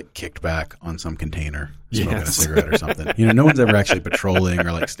always like kicked back on some container, smoking a cigarette or something. You know, no one's ever actually patrolling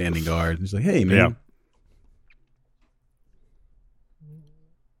or like standing guard. It's like, hey, man. Yeah.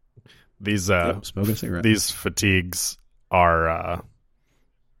 These smoking a cigarette. These fatigues are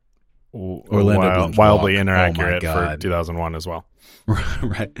Orlando wildly inaccurate for 2001 as well.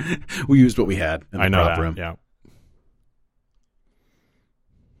 Right. We used what we had in the prop room. Yeah.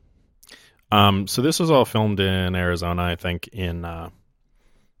 So this was all filmed in Arizona, I think, in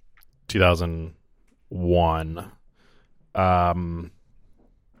 2001.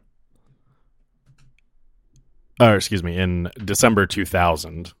 in December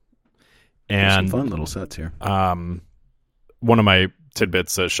 2000. And some fun little sets here. One of my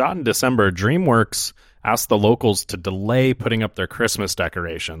tidbits says, shot in December, DreamWorks asked the locals to delay putting up their Christmas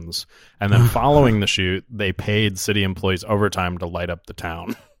decorations. And then following the shoot, they paid city employees overtime to light up the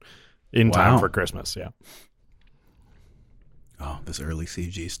town in time for Christmas. Yeah. Oh, this early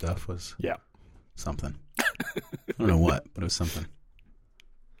CG stuff was yeah something. I don't know what, but it was something.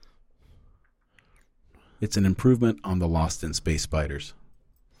 It's an improvement on the Lost in Space spiders.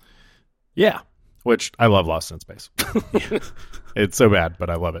 Yeah, which I love Lost in Space. It's so bad,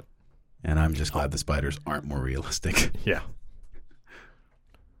 but I love it. And I'm just glad the spiders aren't more realistic. Yeah.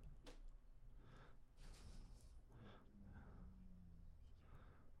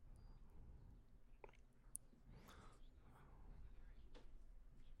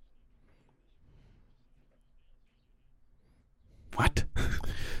 What?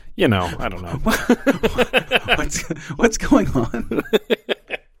 You know, I don't know. What's going on?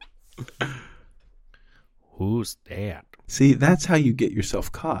 Who's that? See, that's how you get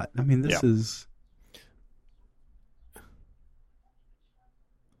yourself caught. I mean, this is...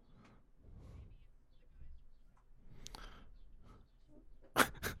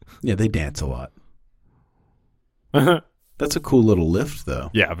 Yeah, they dance a lot. That's a cool little lift, though.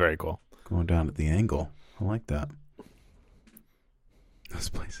 Yeah, very cool. Going down at the angle. I like that. Those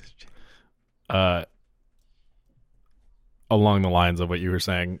places. Along the lines of what you were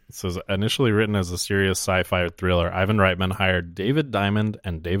saying, it says, initially written as a serious sci-fi thriller, Ivan Reitman hired David Diamond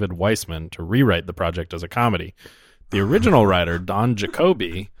and David Weissman to rewrite the project as a comedy. The original writer, Don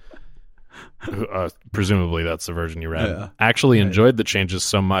Jacoby, who, presumably that's the version you read, actually enjoyed the changes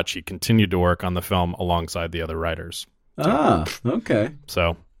so much he continued to work on the film alongside the other writers. Okay.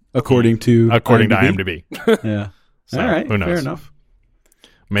 So, according to IMDb. Yeah. So, all right. Who knows? Fair enough.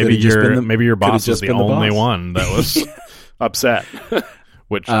 Maybe your boss is the only one that was upset.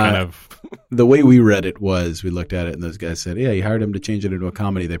 Which kind of the way we read it was we looked at it and those guys said, "Yeah, you hired him to change it into a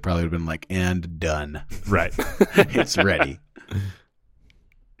comedy." They probably would have been like, "And done." Right. It's ready.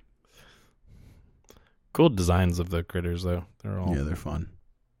 Cool designs of the critters, though. They're fun.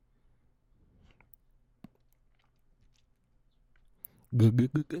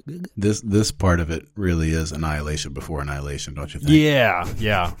 This part of it really is Annihilation before Annihilation, don't you think?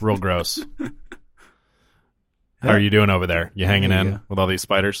 Yeah, real gross. How are you doing over there? You hanging in with all these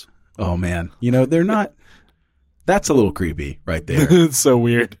spiders? Oh man, they're not. That's a little creepy, right there. It's so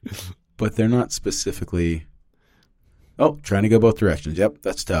weird, but they're not specifically. Oh, trying to go both directions. Yep,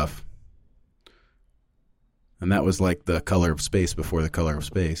 that's tough. And that was like the Color of Space before the Color of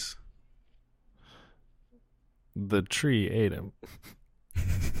Space. The tree ate him.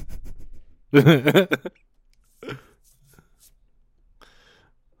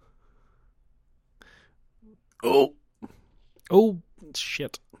 Oh,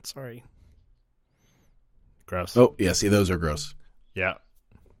 shit. Sorry. Gross. Oh, yeah, see, those are gross. Yeah.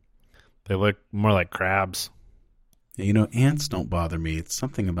 They look more like crabs. Yeah, ants don't bother me. It's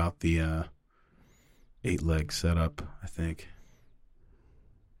something about the 8-leg setup, I think.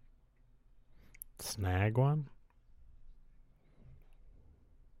 Snag one?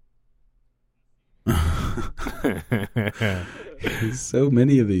 There's so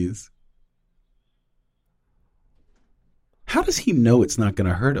many of these. How does he know it's not going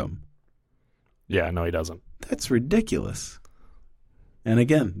to hurt him? Yeah, no, he doesn't. That's ridiculous. And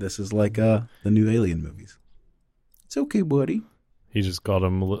again, this is like the new Alien movies. It's okay, buddy. He just called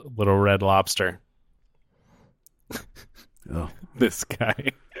him Little Red Lobster. Oh, this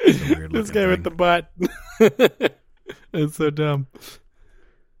guy. This guy with the butt. It's so dumb.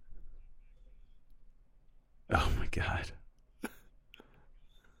 Oh my god.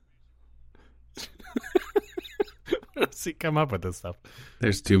 Where does he come up with this stuff?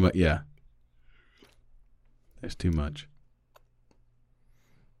 There's too much. Yeah. There's too much.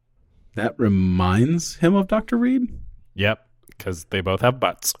 That reminds him of Dr. Reed? Yep, because they both have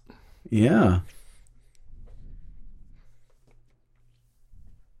butts. Yeah.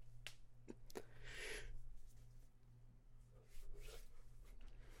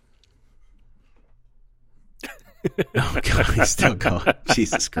 Oh god, he's still going.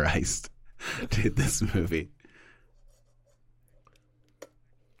 Jesus Christ. Dude, this movie.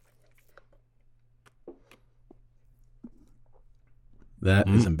 That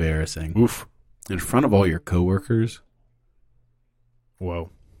is embarrassing. Oof. In front of all your coworkers.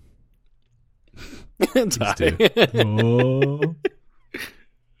 Whoa. It's high. Oh.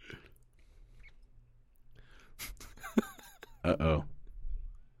 Uh-oh.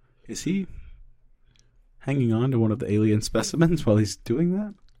 Is he hanging on to one of the alien specimens while he's doing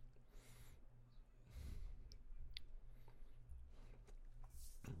that?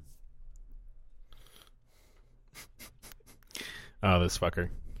 Oh, this fucker.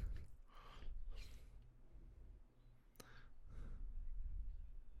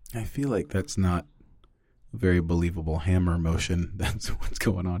 I feel like that's not a very believable hammer motion. That's what's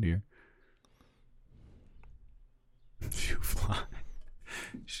going on here. Shoe fly.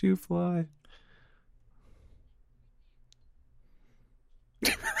 Shoe fly.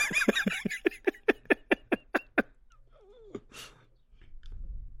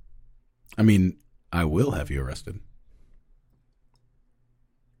 I mean, I will have you arrested.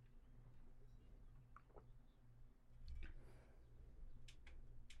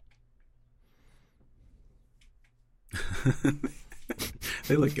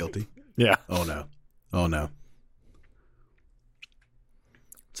 They look guilty. Yeah. Oh, no. Oh, no.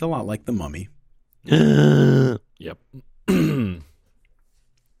 It's a lot like The Mummy. Yep.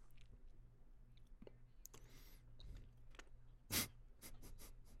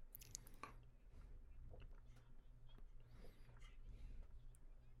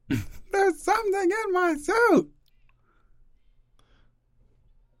 There's something in my suit.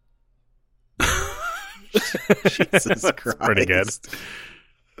 Jesus That's Christ. pretty good.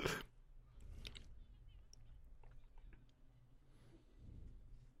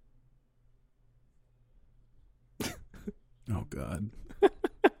 Oh, God.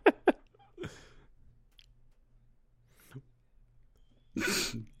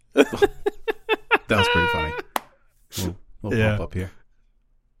 That was pretty funny. We'll Yeah. pop up here.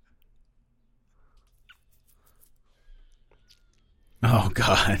 Oh,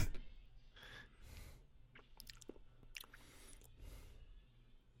 God.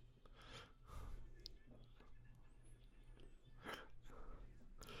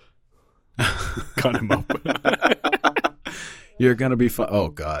 Cut him open. You're going to be fine. Oh,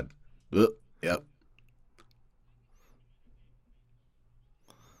 God. Ugh. Yep.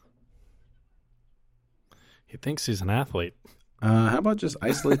 He thinks he's an athlete. How about just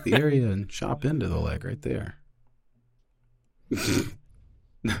isolate the area and chop into the leg right there? Dirk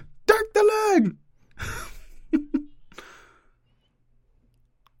the leg!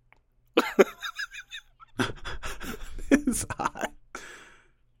 It's hot.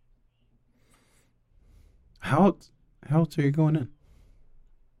 How else are you going in?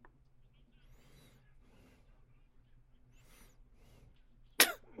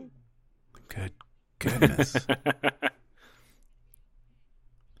 Good goodness. This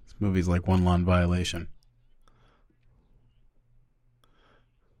movie's like one lawn violation.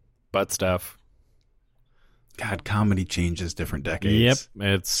 Butt stuff. God, comedy changes different decades. Yep.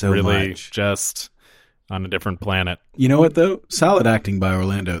 It's so really much. just on a different planet. You know what, though? Solid acting by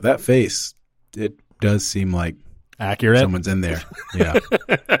Orlando. That face, it does seem like accurate. Someone's in there. Yeah.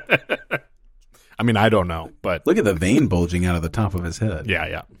 I mean, I don't know, but look at the vein bulging out of the top of his head. Yeah,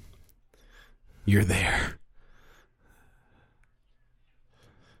 yeah. You're there.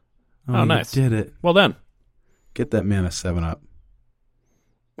 Oh, nice. You did it. Well done. Get that man a 7-Up.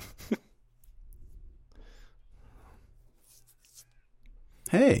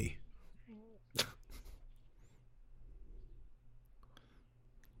 Hey.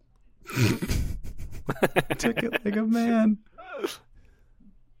 Took it like a man.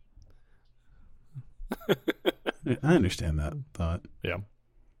 I understand that thought. Yeah.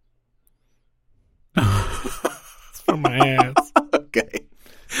 It's from my ass. Okay.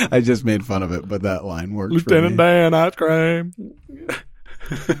 I just made fun of it, but that line worked. Lieutenant Dan ice cream.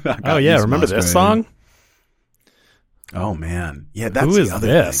 Oh, yeah. Remember this song? Oh, man. Yeah, that's Who is the other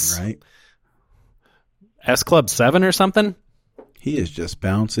this? thing, right? S Club 7 or something? He is just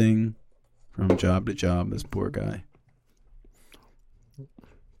bouncing from job to job, this poor guy.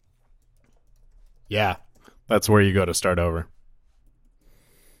 Yeah. That's where you go to start over.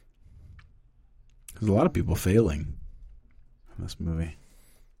 There's a lot of people failing in this movie.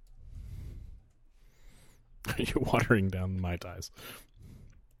 Are you watering down my ties?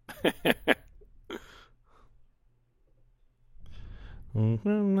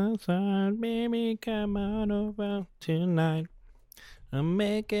 Baby, come on over tonight. I'll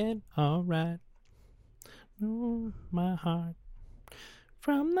make it all right. Know my heart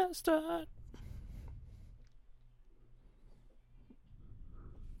from the start.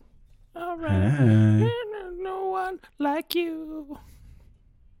 All right. Hey. No one like you.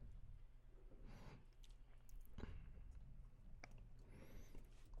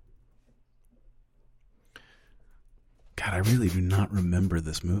 God, I really do not remember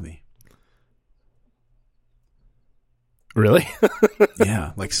this movie. Really?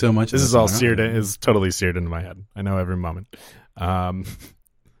 Yeah, like so much. This is all seared in, is totally seared into my head. I know every moment. Hate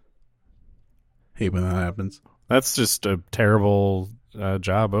when that happens. That's just a terrible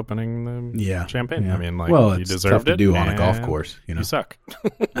job opening the champagne. Yeah. I mean, like, well, you it's deserved tough to it. do on a golf course. You know, you suck.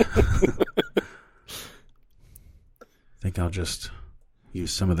 I think I'll just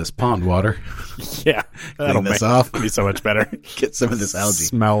use some of this pond water. Yeah, clean this off. Be so much better. Get some of this algae.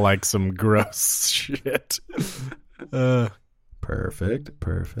 Smell like some gross shit. Perfect.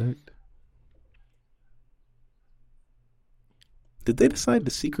 Did they decide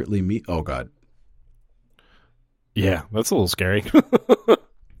to secretly meet? Oh, God. Yeah, that's a little scary.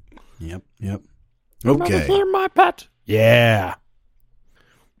 Yep. Okay. Here, my pet. Yeah.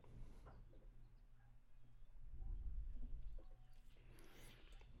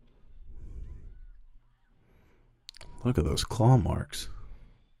 Look at those claw marks.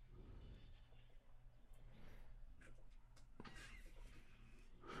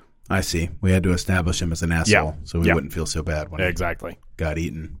 I see. We had to establish him as an asshole so we wouldn't feel so bad when he got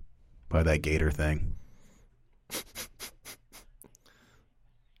eaten by that gator thing.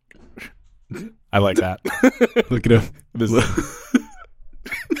 I like that. Look at him. This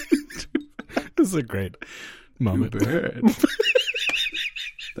is a great moment.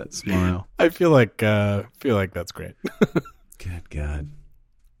 That smile. I feel like that's great. Good God.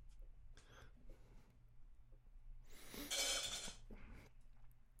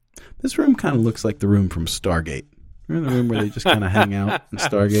 This room kind of looks like the room from Stargate. Remember the room where they just kind of hang out in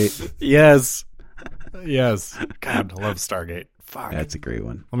Stargate? Yes. God, I love Stargate. Fuck. That's a great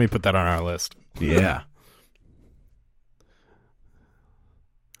one. Let me put that on our list. Yeah.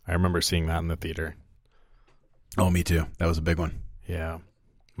 I remember seeing that in the theater. Oh, me too. That was a big one. Yeah.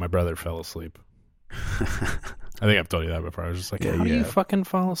 My brother fell asleep. I think I've told you that before. I was just like, how do you fucking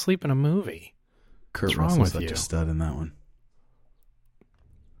fall asleep in a movie? Kurt Russell's such a stud in that one.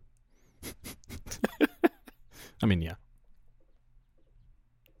 I mean, yeah.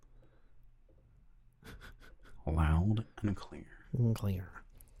 Loud and clear. Clear.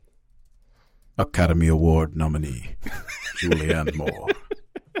 Academy Award nominee, Julianne Moore.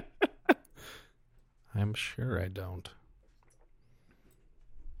 I'm sure I don't.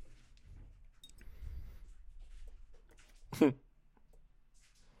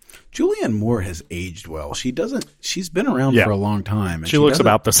 Julianne Moore has aged well. She's been around for a long time. And she looks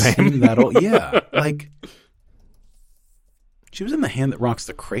about the same. That old. Yeah. Like, she was in The Hand That Rocks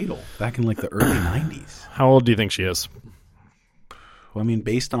the Cradle back in like the early 90s. How old do you think she is? Well, I mean,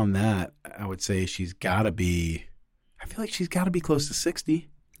 based on that, I would say she's got to be, I feel like she's got to be close to 60.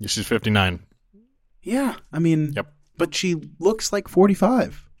 Yeah, she's 59. Yeah. I mean, yep. But she looks like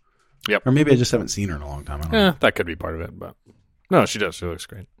 45. Yep. Or maybe I just haven't seen her in a long time. I don't know. That could be part of it, but no, she does. She looks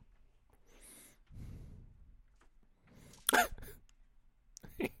great.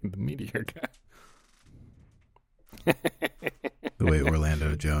 The meteor guy. The way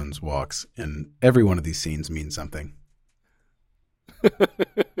Orlando Jones walks in every one of these scenes means something.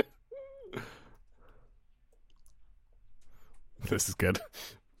 This is good.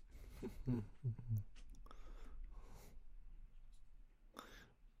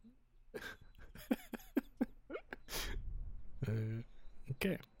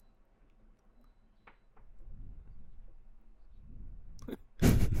 Okay.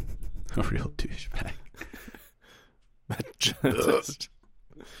 A real douchebag.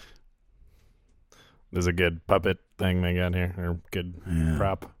 There's a good puppet thing they got here, or good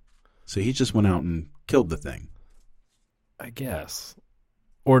prop. So he just went out and killed the thing. I guess.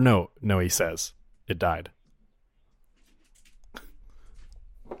 Or no, he says it died.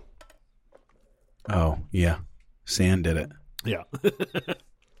 Oh, yeah. Sand did it. Yeah.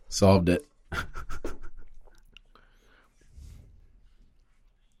 Solved it.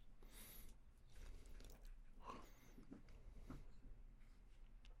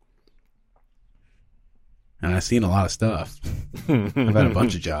 And I've seen a lot of stuff. I've had a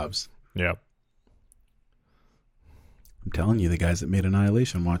bunch of jobs. Yep. I'm telling you, the guys that made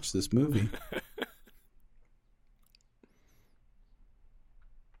Annihilation watched this movie.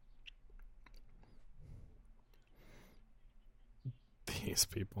 These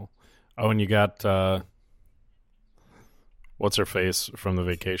people. Oh, and you got what's her face from the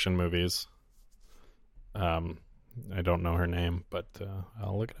Vacation movies? I don't know her name, but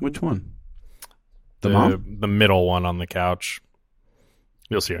I'll look at it. Which one? The mom? The middle one on the couch.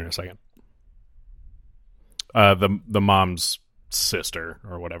 You'll see her in a second. The mom's sister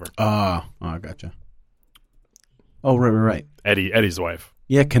or whatever. Oh, gotcha. Oh, right. Eddie's wife.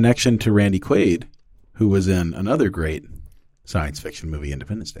 Yeah, connection to Randy Quaid, who was in another great science fiction movie,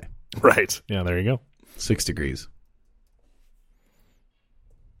 Independence Day. Right. Yeah, there you go. 6 Degrees.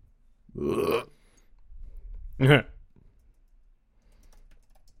 Hello.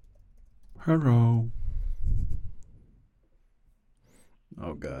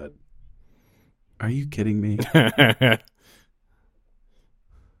 Oh, God. Are you kidding me? I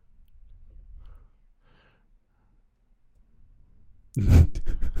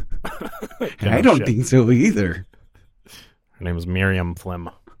don't think so either. Her name is Miriam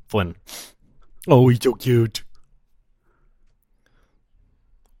Flynn. Oh, he's so cute.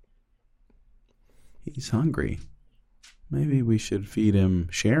 He's hungry. Maybe we should feed him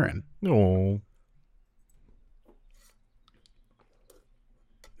Sharon. Oh.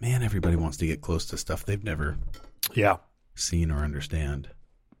 Man, everybody wants to get close to stuff they've never seen or understand.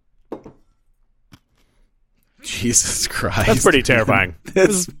 Jesus Christ. That's pretty terrifying.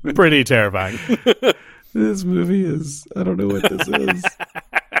 This is pretty terrifying. This movie is... I don't know what this is.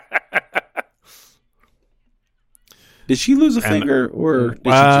 Did she lose a finger, or did she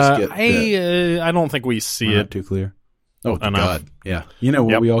just get bit? I don't think we see it too clear. Oh, God. Yeah. You know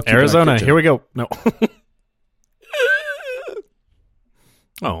what we all keep Arizona, here we go. No.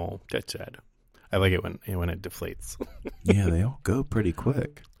 Oh, that's sad. I like it when it deflates. Yeah, they all go pretty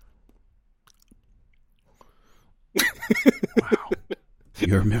quick. Wow.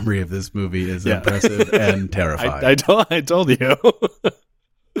 Your memory of this movie is impressive and terrifying. I told you.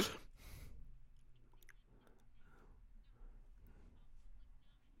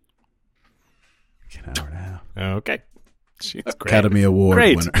 An hour and a half. Okay. She's great. Academy Award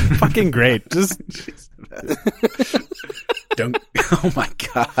winner. Fucking great. Just don't. Oh my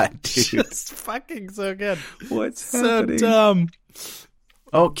God, dude. Just fucking so good. What's happening? So dumb.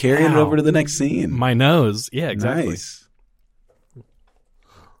 Oh, carrying it over to the next scene. My nose. Yeah, exactly. Nice.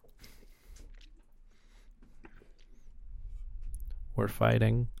 We're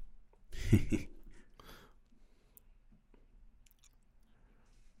fighting.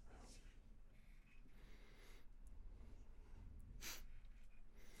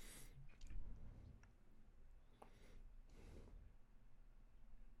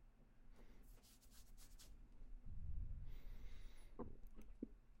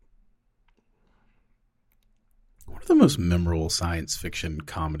 One of the most memorable science fiction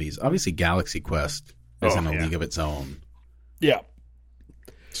comedies, obviously Galaxy Quest is in a league of its own. Yeah.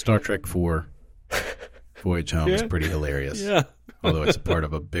 Star Trek 4, Voyage Home is pretty hilarious. Yeah. Although it's a part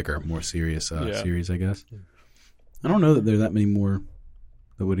of a bigger, more serious series, I guess. I don't know that there are that many more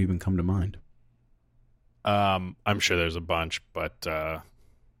that would even come to mind. I'm sure there's a bunch, but... Yeah,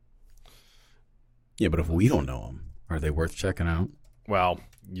 but if we don't know them, are they worth checking out? Well,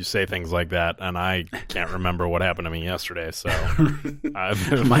 you say things like that, and I can't remember what happened to me yesterday, so...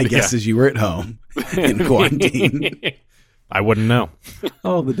 My guess is you were at home in quarantine. I wouldn't know.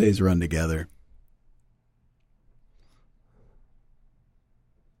 All the days run together.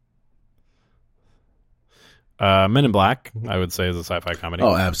 Men in Black, I would say, is a sci-fi comedy.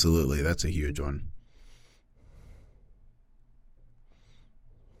 Oh, absolutely. That's a huge one.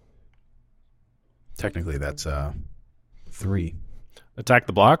 Technically, that's 3. Attack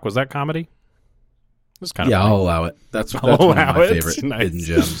the Block, was that comedy? It kind of funny. I'll allow it. That's one of my favorite hidden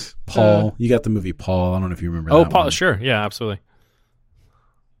gems. Paul, you got the movie Paul. I don't know if you remember that. Oh, Paul, one. Sure. Yeah, absolutely.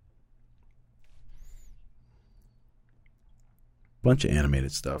 Bunch of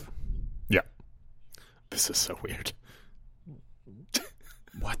animated stuff. Yeah. This is so weird.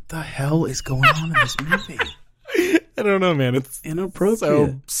 What the hell is going on in this movie? I don't know, man. It's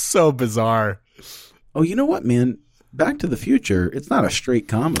inappropriate. So bizarre. Oh, you know what, man? Back to the Future, it's not a straight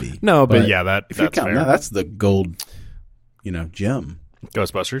comedy. No, but yeah, if you count that, that's the gold, gem.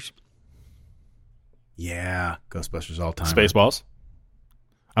 Ghostbusters. Yeah, Ghostbusters all time. Spaceballs.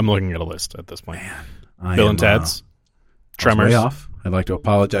 I'm looking at a list at this point. Man, Bill and Ted's. Tremors. Way off. I'd like to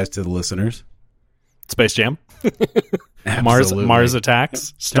apologize to the listeners. Space Jam. Mars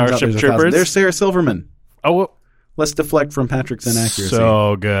Attacks. Starship Troopers. There's Sarah Silverman. Oh, well, let's deflect from Patrick's inaccuracy.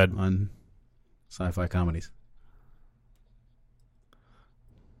 So good on sci-fi comedies.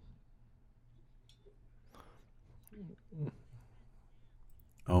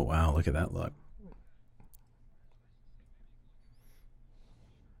 Oh, wow. Look at that look.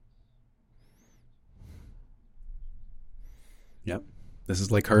 Yep. This is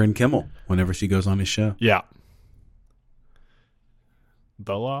like her and Kimmel whenever she goes on his show. Yeah.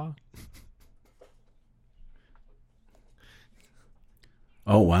 The Law.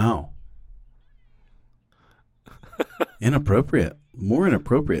 Oh, wow. Inappropriate. More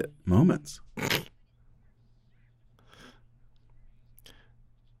inappropriate moments.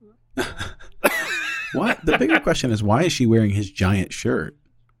 What? The bigger question is, why is she wearing his giant shirt?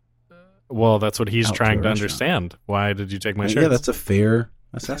 Well, that's what he's trying to understand. Why did you take my shirt? Yeah, that's a fair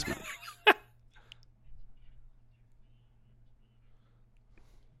assessment.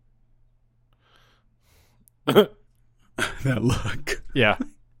 That look. Yeah,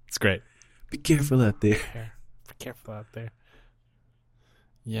 it's great. Be careful out there. Be careful out there.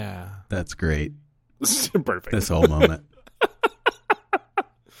 Yeah. That's great. Perfect. This whole moment.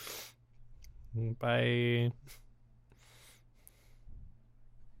 Bye.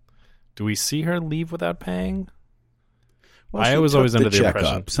 Do we see her leave without paying? Well, I was always under the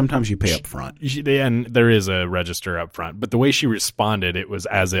impression. Up. Sometimes you pay up front. And there is a register up front. But the way she responded, it was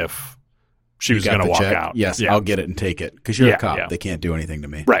as if she was going to walk out. Yes, yeah. I'll get it and take it. Because you're a cop. Yeah. They can't do anything to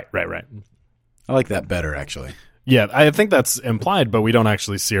me. Right. I like that better, actually. Yeah, I think that's implied, but we don't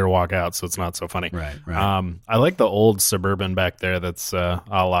actually see her walk out, so it's not so funny. Right. I like the old Suburban back there that's a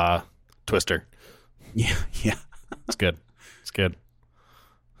la Twister. Yeah. It's good.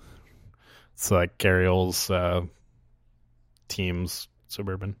 It's like Carriole's team's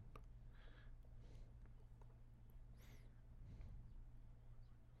Suburban.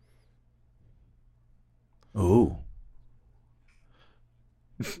 Oh.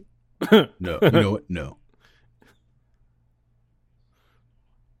 No. You know what? No.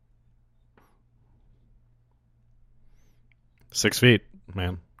 $6 feet,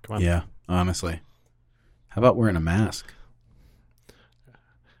 man. Come on. Yeah, honestly. How about wearing a mask?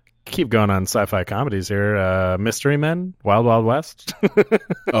 Keep going on sci-fi comedies here. Mystery Men, Wild Wild West.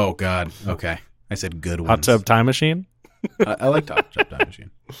 Oh, God. Okay. I said good ones. Hot Tub Time Machine. I like Hot Tub Time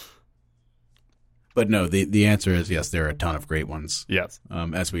Machine. But no, the answer is yes, there are a ton of great ones. Yes.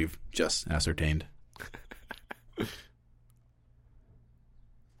 As we've just ascertained.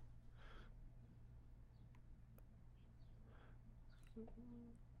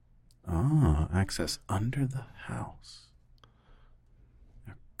 Access under the house.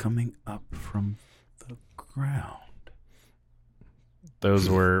 They're coming up from the ground. Those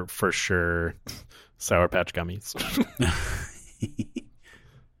were for sure Sour Patch Gummies.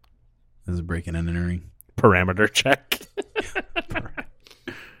 This is breaking and entering. Parameter check.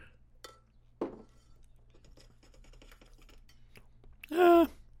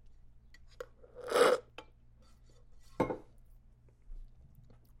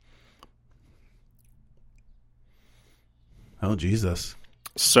 Oh, Jesus.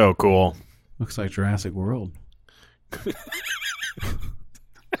 So cool. Looks like Jurassic World.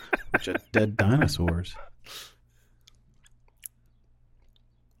 Bunch of dead dinosaurs.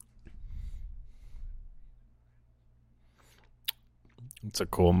 It's a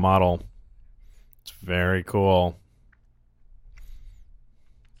cool model. It's very cool.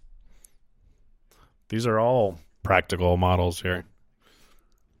 These are all practical models here.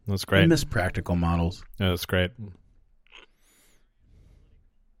 That's great. I miss practical models. Yeah, that's great.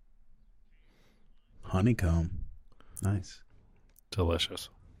 Honeycomb. Nice. Delicious.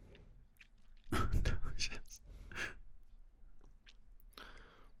 Delicious.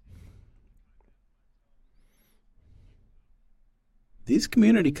 These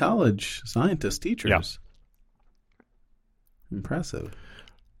community college scientist teachers. Yeah. Impressive.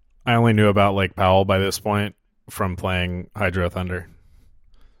 I only knew about Lake Powell by this point from playing Hydro Thunder.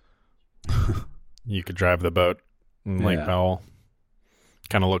 You could drive the boat in Lake Powell.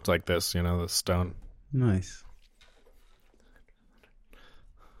 Kind of looked like this, the stone. Nice.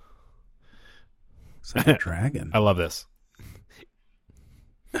 It's like a dragon. I love this.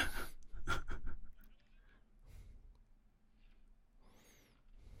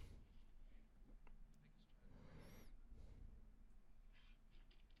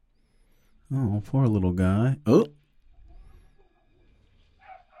 Oh, poor little guy. Oh.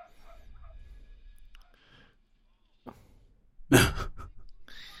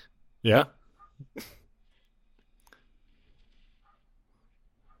 Yeah.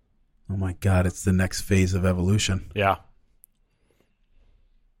 Oh my God, it's the next phase of evolution. Yeah.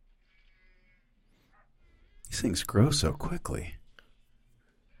 These things grow so quickly.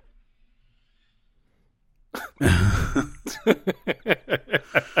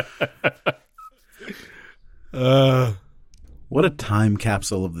 What a time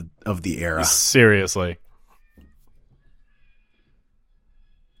capsule of the era. Seriously.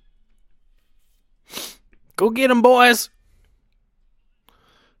 Go get them, boys.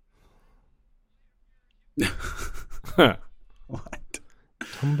 What?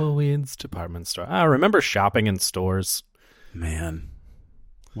 Tumbleweeds department store. I remember shopping in stores. Man,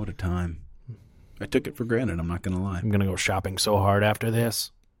 what a time. I took it for granted, I'm not going to lie. I'm going to go shopping so hard after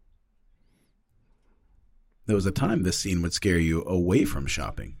this. There was a time this scene would scare you away from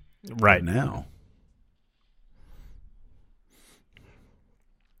shopping. Right. But now.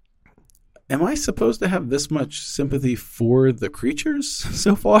 Am I supposed to have this much sympathy for the creatures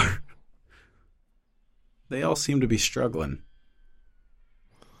so far? They all seem to be struggling.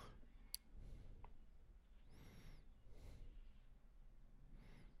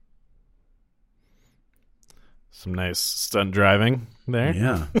 Some nice stunt driving there.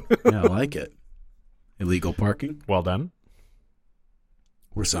 Yeah, I like it. Illegal parking. Well done.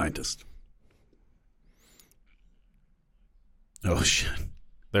 We're scientists. Oh, shit.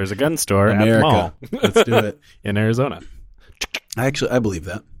 There's a gun store America. at the mall. Let's do it. In Arizona. I believe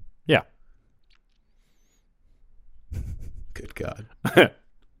that. Yeah. Good God.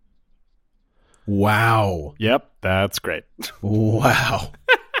 Wow. Yep, that's great. Wow.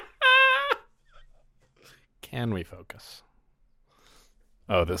 Can we focus?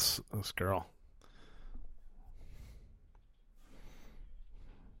 Oh, this girl.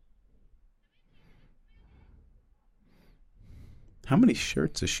 How many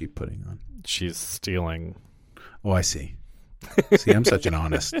shirts is she putting on? She's stealing. Oh, I see. See, I'm such an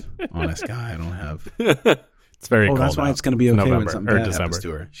honest guy. I don't have. It's very cold. That's why it's going to be okay November, when something bad December. happens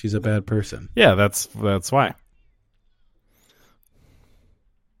to her. She's a bad person. Yeah, that's why.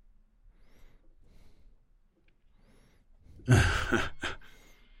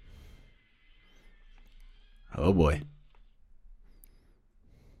 Oh boy.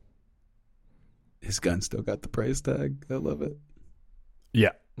 His gun still got the price tag. I love it.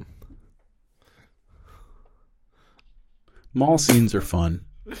 Yeah. Mall scenes are fun.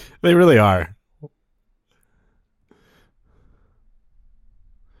 They really are.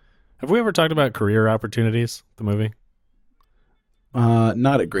 Have we ever talked about Career Opportunities, the movie?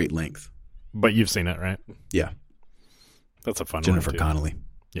 Not at great length. But you've seen it, right? Yeah. That's a fun Jennifer one. Jennifer Connelly.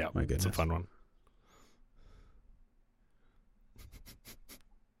 Yeah, my goodness. It's a fun one.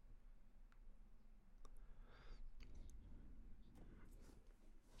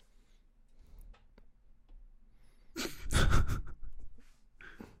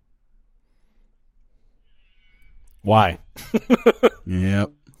 Why?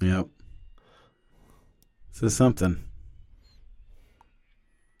 Yep. This is something.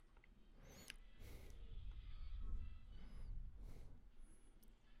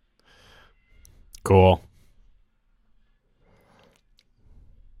 Cool.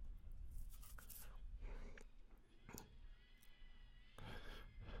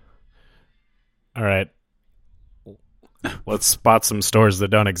 All right. Let's spot some stores that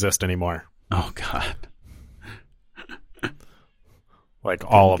don't exist anymore. Oh, God. Like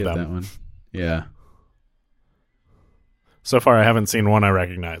all of them. That one. Yeah. So far, I haven't seen one I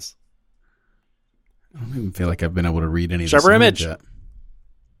recognize. I don't even feel like I've been able to read any of Sharper the signs Image. yet.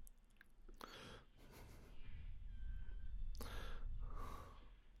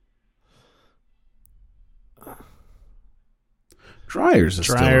 Dryers is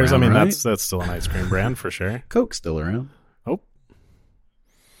still around, I mean, right? that's still an ice cream brand for sure. Coke's still around. Oh.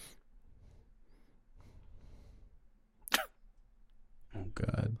 Oh,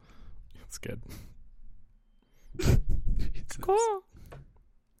 God. That's good. Caw.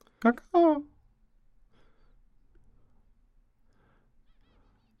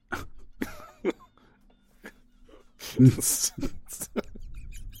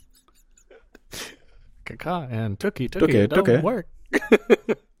 Caca and Tookie don't work.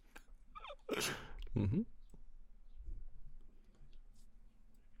 Mm-hmm.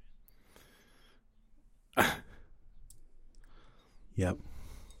 Yep.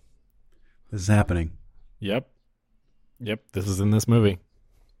 This is happening. Yep. This is in this movie.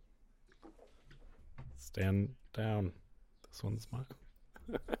 Stand down. This one's mine.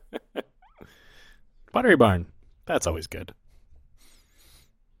 Pottery Barn. That's always good.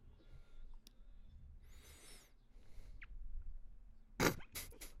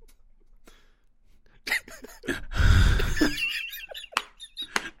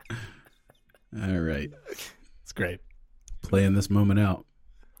 All right. It's great. Playing this moment out.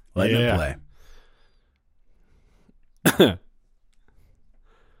 Letting it play.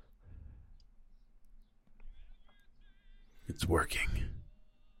 It's working.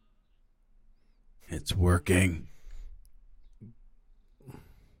 It's working.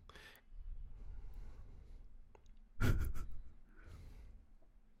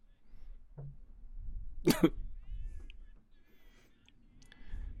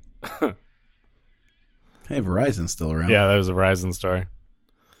 Hey, Verizon's still around. Yeah, that was a Verizon story.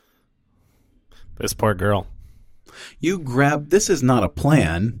 This poor girl. You grab... This is not a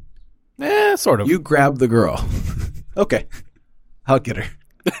plan. Sort of. You grab the girl. Okay. I'll get her.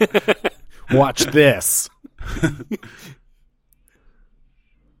 Watch this.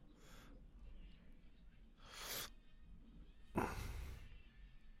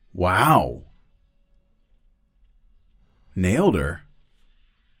 Wow. Nailed her.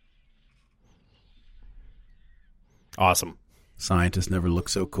 Awesome. Scientists never look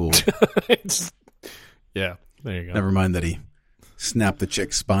so cool. Yeah, there you go. Never mind that he snapped the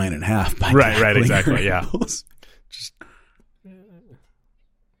chick's spine in half by right, exactly. Yeah. Just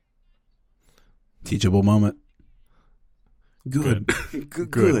teachable moment. Good.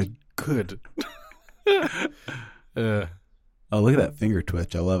 Good. Oh, look at that finger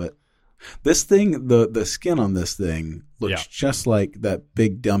twitch. I love it. This thing, the skin on this thing looks just like that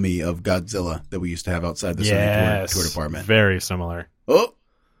big dummy of Godzilla that we used to have outside the Sony tour department. Very similar. Oh,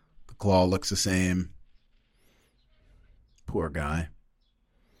 the claw looks the same. Poor guy.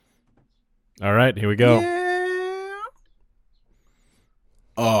 All right, here we go. Yeah.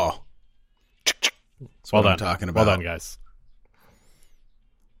 Oh. That's Well what done. I'm talking about. Well done, guys.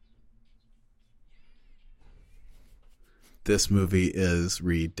 This movie is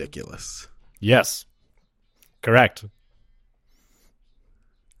ridiculous. Yes. Correct.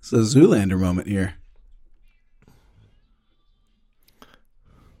 It's a Zoolander moment here.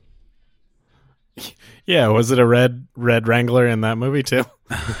 Yeah, was it a red Wrangler in that movie too?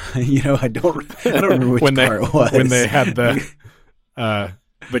 I don't remember which car it was. When they had the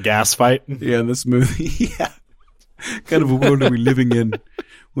gas fight. Yeah, in this movie. Yeah. Kind of a world are we living in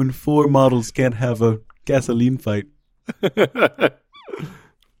when 4 models can't have a gasoline fight? There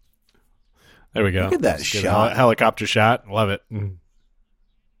we go. Look at that shot. Helicopter shot. Love it.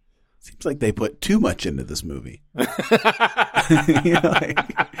 Seems like they put too much into this movie.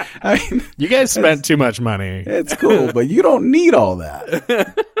 You guys spent too much money. It's cool, but you don't need all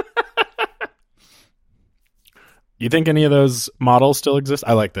that. You think any of those models still exist?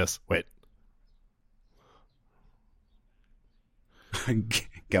 I like this. Wait.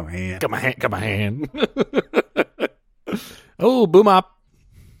 Got my hand. Got my hand. Oh, boom up.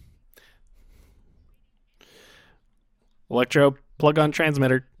 Electro plug-on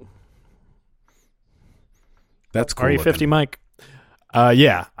transmitter. That's cool. RE50 looking. Mic.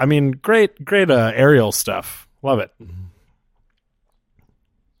 Yeah. I mean, great aerial stuff. Love it.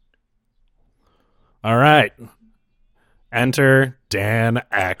 All right. Enter Dan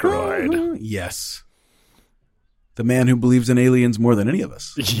Aykroyd. Yes. The man who believes in aliens more than any of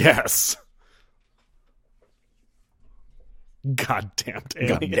us. Yes. Goddamn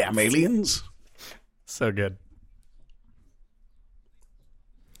aliens. Goddamn aliens. So good.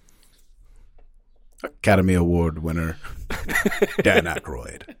 Academy Award winner Dan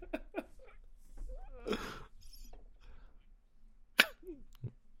Aykroyd.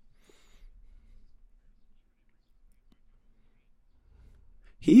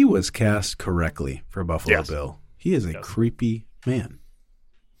 He was cast correctly for Buffalo Bill. He is a creepy man.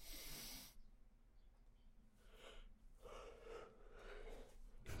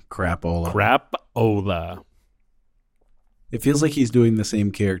 Crapola. It feels like he's doing the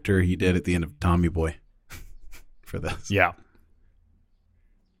same character he did at the end of Tommy Boy for this. Yeah.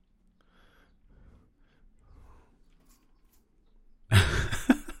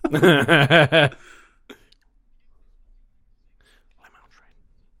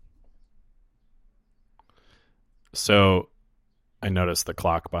 So I noticed the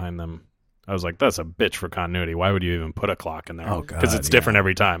clock behind them. I was like, that's a bitch for continuity. Why would you even put a clock in there? Oh, God. Because it's different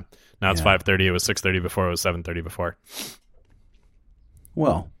every time. Now it's 5:30. It was 6:30 before. It was 7:30 before.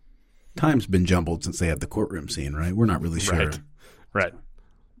 Well, time's been jumbled since they had the courtroom scene, right? We're not really sure. Right.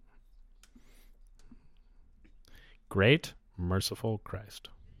 Great, merciful Christ.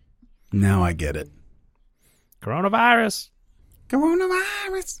 Now I get it. Coronavirus. Do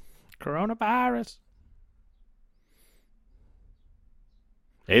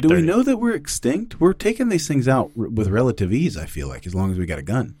we know that we're extinct? We're taking these things out with relative ease, I feel like, as long as we got a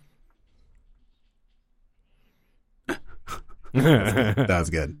gun. That was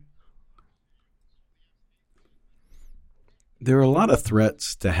good. There are a lot of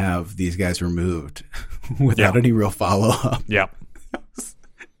threats to have these guys removed without any real follow-up. Yeah.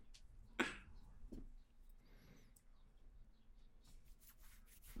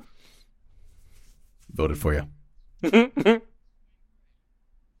 Voted for you.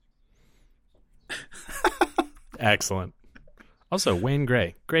 Excellent. Also, Wayne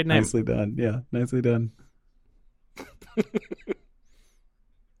Gray. Great name. Nicely done. Yeah, nicely done.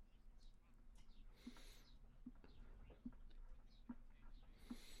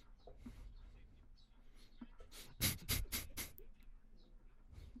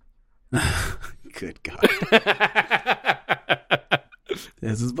 Good God.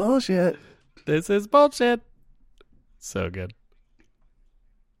 This is bullshit. This is bullshit. So good.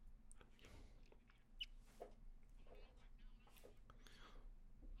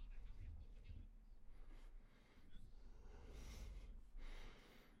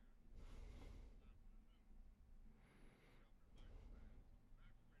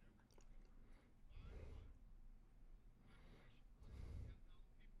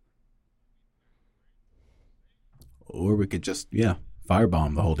 Or we could just,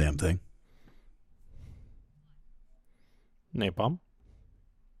 firebomb the whole damn thing. Napalm.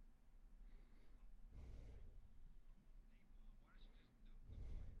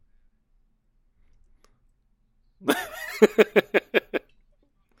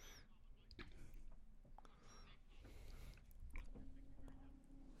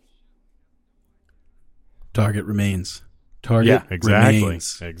 Target remains. Target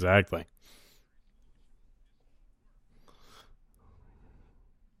remains. Exactly.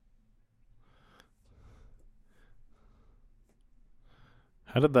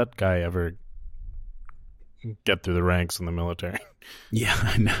 How did that guy ever get through the ranks in the military? Yeah,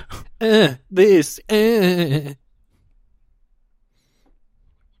 I know.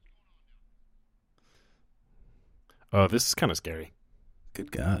 Oh, this is kind of scary.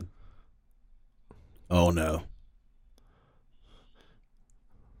 Good God. Oh, no.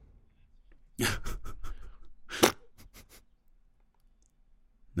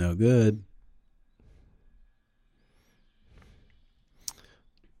 No good.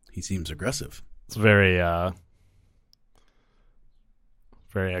 He seems aggressive. It's very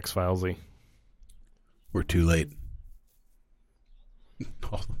X-Filesy. We're too late.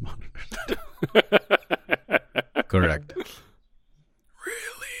 All the monitors. Correct.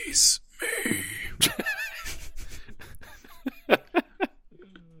 Release me.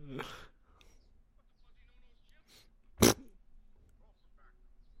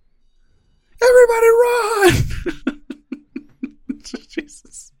 Everybody run!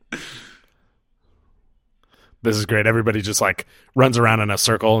 Jesus. This is great. Everybody just like runs around in a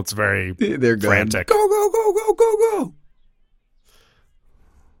circle. It's very frantic. Go, go, go, go, go, go.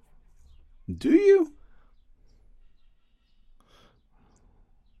 Do you?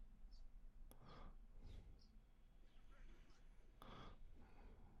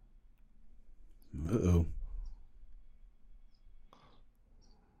 Uh-oh.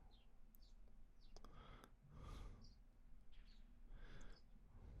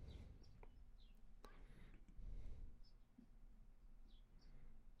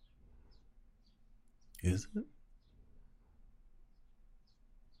 Is it?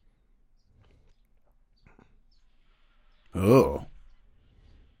 Oh.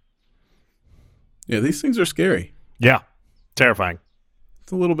 Yeah, these things are scary. Yeah. Terrifying.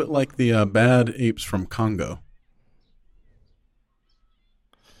 It's a little bit like the bad apes from Congo.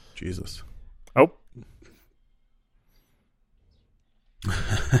 Jesus. Oh.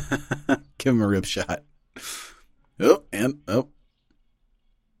 Give him a rib shot. Oh, and oh.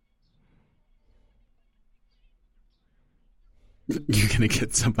 You're going to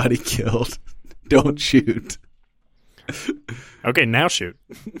get somebody killed. Don't shoot. Okay, now shoot.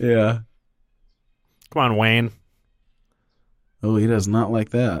 Yeah. Come on, Wayne. Oh, he does not like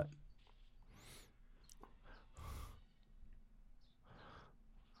that.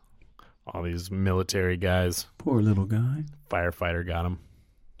 All these military guys. Poor little guy. Firefighter got him.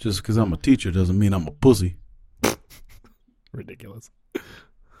 Just because I'm a teacher doesn't mean I'm a pussy. Ridiculous.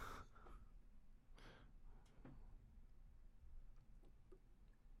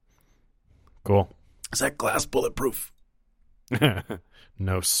 Cool. Is that glass bulletproof?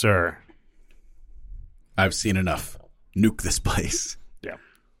 No, sir. I've seen enough. Nuke this place. Yeah.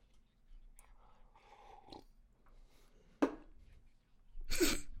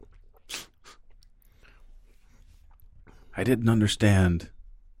 I didn't understand,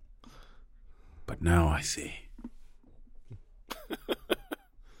 but now I see.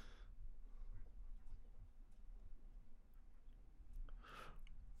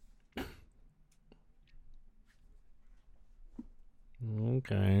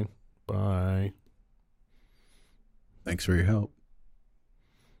 Okay. Bye. Thanks for your help.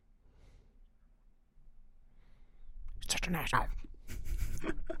 Such an asshole.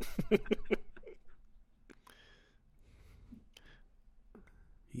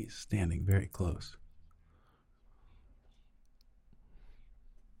 He's standing very close.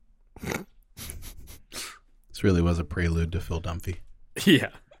 This really was a prelude to Phil Dunphy. Yeah.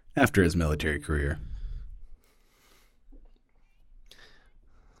 After his military career.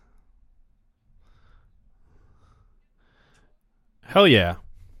 Hell yeah.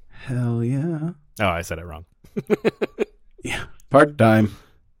 Hell yeah. Oh, I said it wrong. Yeah. Part-time.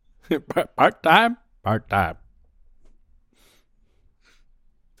 Part-time? Part-time.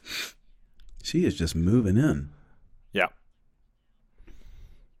 She is just moving in. Yeah.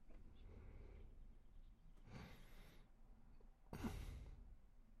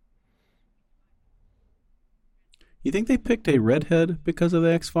 You think they picked a redhead because of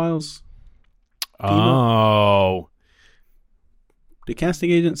the X-Files? Oh. Do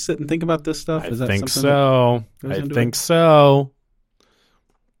casting agents sit and think about this stuff? I think so. I think so.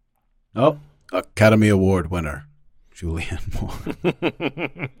 Oh, Academy Award winner, Julianne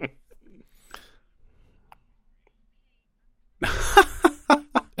Moore.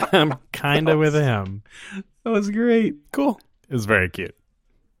 I'm kind of with him. That was great. Cool. It was very cute.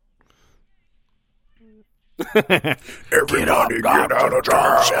 Everybody get out of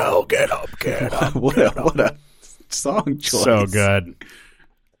the cell. Get up, get up. What a song choice. So good.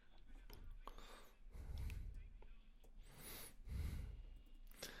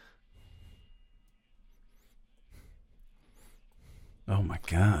 Oh my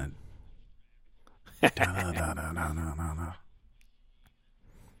God. Da-da-da-da-da-da-da.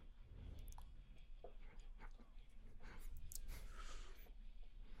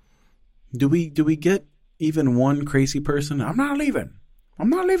 Do we get even one crazy person? I'm not leaving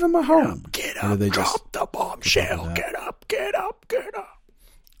my home. Get up, drop the bombshell. Get up, get up, get up.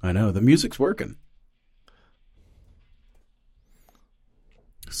 I know, the music's working.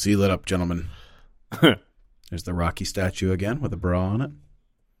 Seal it up, gentlemen. There's the Rocky statue again with a bra on it.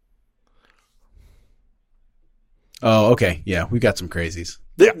 Oh, okay. Yeah, we got some crazies.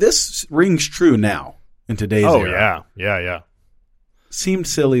 This rings true now in today's era. Yeah. Seemed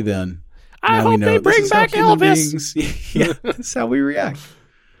silly then. I now hope we know they bring back Elvis. Yeah, that's how we react.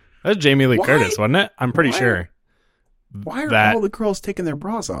 That's Jamie Lee Curtis, wasn't it? I'm pretty sure. Why are all the girls taking their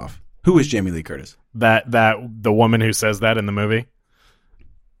bras off? Who is Jamie Lee Curtis? That the woman who says that in the movie.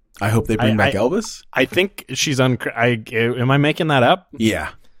 I hope they bring back Elvis. I think she's am I making that up? Yeah.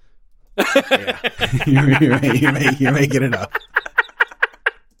 You're making it up.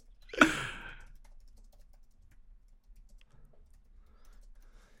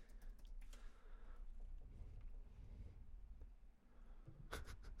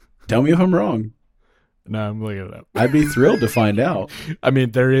 Tell me if I'm wrong. No, I'm looking it up. I'd be thrilled to find out. I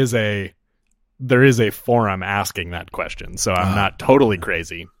mean, there is a forum asking that question, so I'm not totally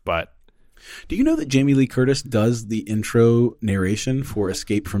crazy, but do you know that Jamie Lee Curtis does the intro narration for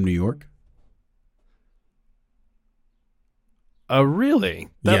Escape from New York? Really?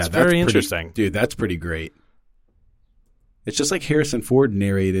 That's very interesting. Dude, that's pretty great. It's just like Harrison Ford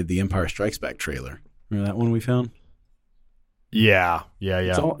narrated the Empire Strikes Back trailer. Remember that one we found? Yeah.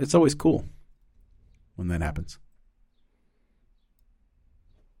 It's always cool when that happens.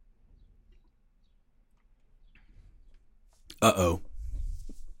 Uh-oh.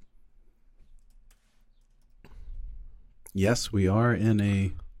 Yes, we are in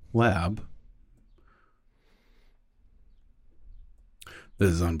a lab.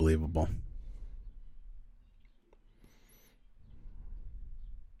 This is unbelievable.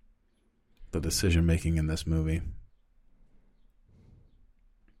 The decision making in this movie.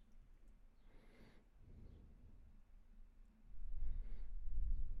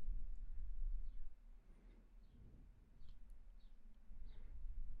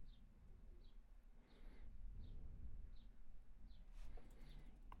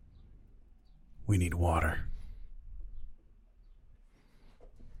 We need water.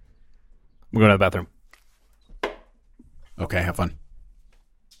 I'm going to the bathroom. Okay, have fun.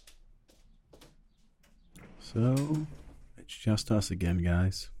 So, it's just us again,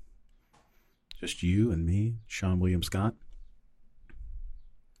 guys. Just you and me, Sean William Scott,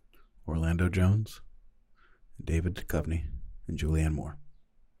 Orlando Jones, David Duchovny, and Julianne Moore.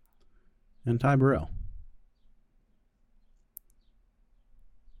 And Ty Burrell.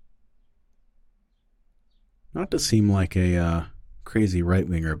 Not to seem like a crazy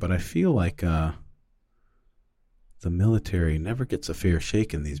right-winger, but I feel like the military never gets a fair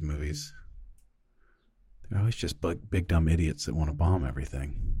shake in these movies. They're always just big dumb idiots that want to bomb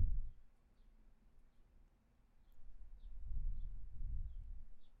everything.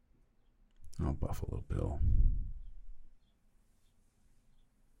 Oh, Buffalo Bill.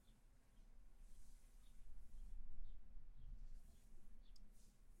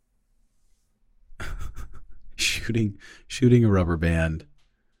 Shooting a rubber band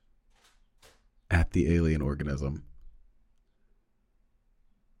at the alien organism.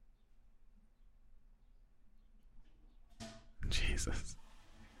 Jesus.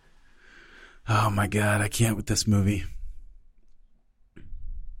 Oh my God, I can't with this movie.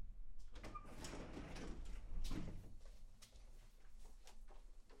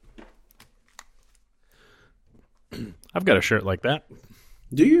 I've got a shirt like that.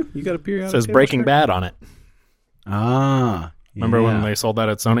 Do you? You got a periodic It says Breaking Bad on it. Ah. Remember when they sold that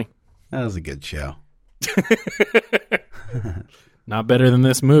at Sony? That was a good show. Not better than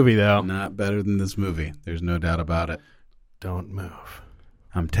this movie, though. Not better than this movie. There's no doubt about it. Don't move.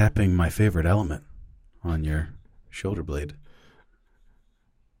 I'm tapping my favorite element on your shoulder blade.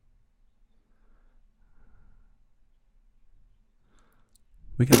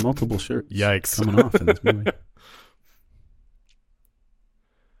 We got multiple shirts. Yikes. Coming off in this movie.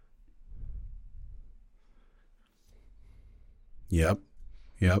 Yep.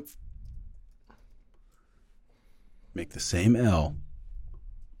 Make the same L.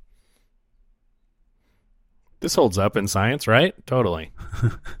 This holds up in science, right? Totally.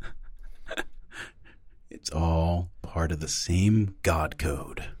 It's all part of the same God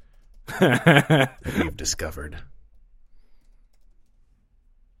code that we've discovered.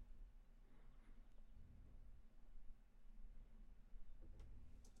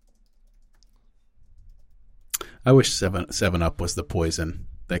 I wish 7-Up was the poison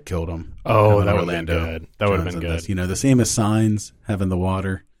that killed him. Oh, that would have been good. That would have been good. You know, the same as Signs, having the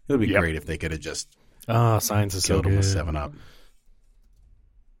water. It would be great if they could have just Signs is killed so him good. with 7-Up.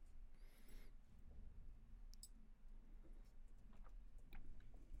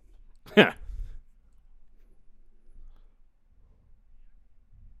 Yeah.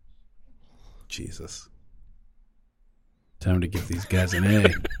 Jesus. Time to give these guys an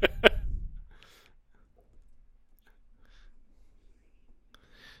A.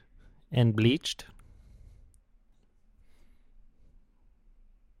 And bleached.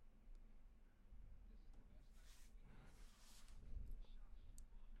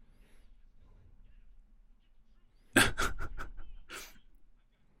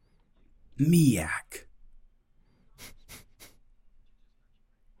 Miak.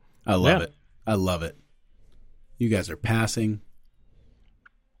 I love it. I love it. You guys are passing.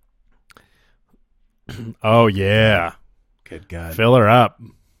 Oh, yeah. Good God. Fill her up.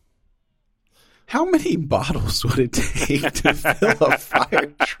 How many bottles would it take to fill a fire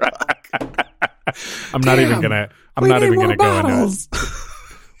truck? I'm not even gonna go into it.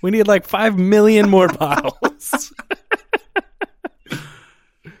 We need like 5 million more bottles.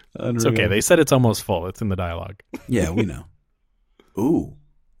 It's okay. They said it's almost full. It's in the dialogue. Yeah, we know. Ooh.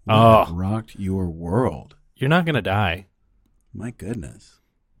 Rocked your world. You're not gonna die. My goodness.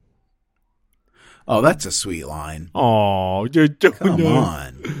 Oh, that's a sweet line. Oh, come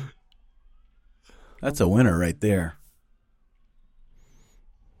on. That's a winner right there.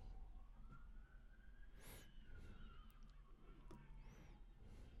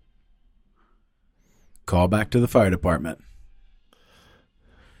 Call back to the fire department.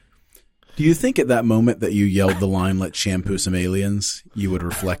 Do you think at that moment that you yelled the line, "Let's shampoo some aliens," you would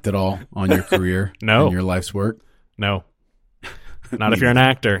reflect it all on your career? No. And your life's work? No. Not if you're an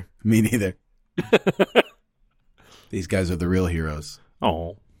actor. Me neither. These guys are the real heroes.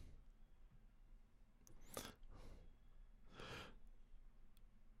 Oh.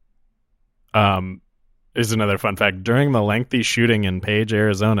 Here's another fun fact. During the lengthy shooting in Page,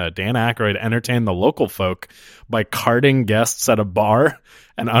 Arizona, Dan Aykroyd entertained the local folk by carding guests at a bar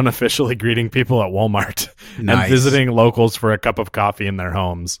and unofficially greeting people at Walmart and visiting locals for a cup of coffee in their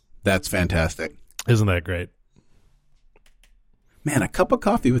homes. That's fantastic. Isn't that great? Man, a cup of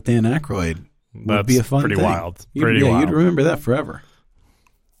coffee with Dan Aykroyd would be a fun pretty thing. Wild. You'd remember that forever.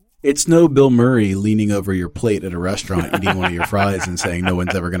 It's no Bill Murray leaning over your plate at a restaurant eating one of your fries and saying no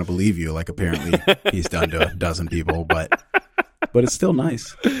one's ever going to believe you, like apparently he's done to a dozen people, but it's still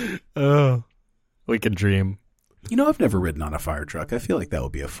nice. Oh, we can dream. You know, I've never ridden on a fire truck. I feel like that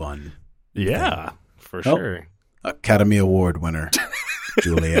would be a fun thing. For sure. Academy Award winner,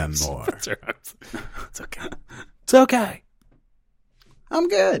 Julianne Moore. It's okay. It's okay. I'm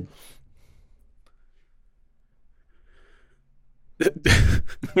good.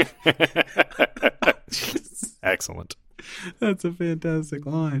 Excellent. That's a fantastic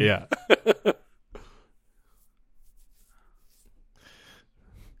line. Yeah.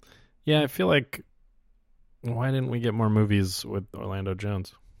 Yeah, I feel like, why didn't we get more movies with Orlando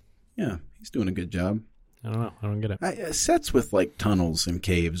Jones? Yeah, he's doing a good job. I don't know. I don't get it. Sets with like tunnels and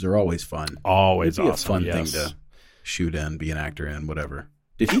caves are always fun. Always It'd be awesome. a fun thing to shoot in, be an actor in, whatever.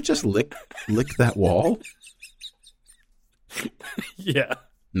 Did he just lick that wall? Yeah.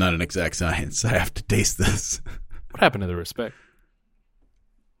 Not an exact science. I have to taste this. What happened to the respect?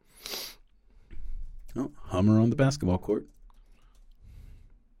 Oh, Hummer on the basketball court.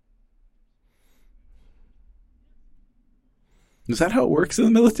 Is that how it works in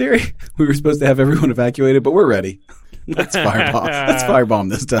the military? We were supposed to have everyone evacuated, but we're ready. Let's firebomb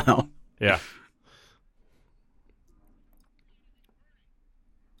this town. Yeah.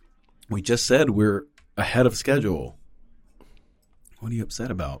 We just said we're ahead of schedule. What are you upset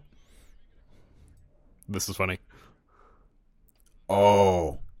about? This is funny.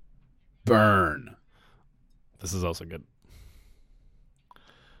 Oh, burn. This is also good.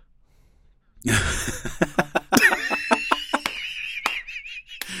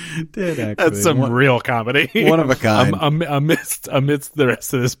 did actually. That's some real comedy. One of a kind. Amidst the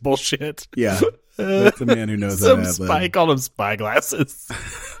rest of this bullshit. Yeah. That's a man who knows how to ad-lib. Spy called them spy glasses.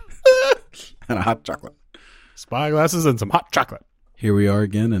 And a hot chocolate. Spy glasses and some hot chocolate. Here we are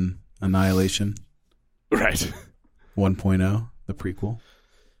again in Annihilation. Right. 1.0, the prequel.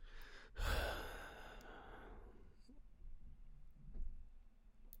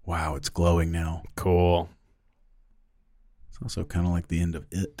 Wow, it's glowing now. Cool. It's also kind of like the end of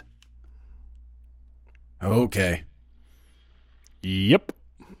It. Okay. Yep.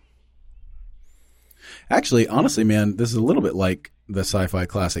 Actually, honestly, man, this is a little bit like the sci-fi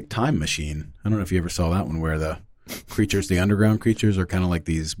classic Time Machine. I don't know if you ever saw that one where the creatures, the underground creatures, are kind of like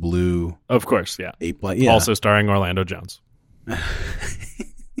these blue. Of course, yeah. Ape-like. Yeah. Also starring Orlando Jones.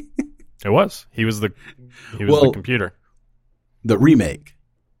 It was. He was the computer. The remake.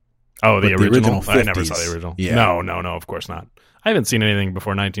 Oh, the original? 50s. I never saw the original. Yeah. No, of course not. I haven't seen anything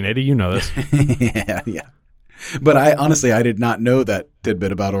before 1980. You know this. Yeah. But I did not know that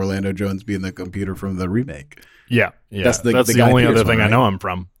tidbit about Orlando Jones being the computer from the remake. Yeah. That's the Guy only Pearce other thing one, right? I know him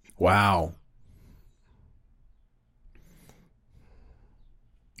from. Wow.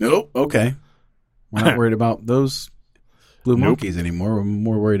 Nope. Okay. We're not worried about those blue monkeys anymore. We're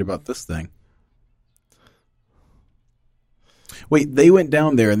more worried about this thing. Wait, they went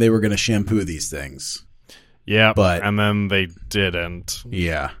down there and they were going to shampoo these things. Yeah, but and then they didn't.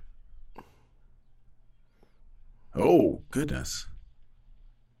 Yeah. Oh, goodness.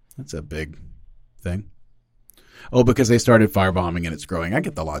 That's a big thing. Oh, because they started firebombing and it's growing. I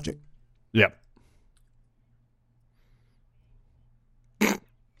get the logic. Yep.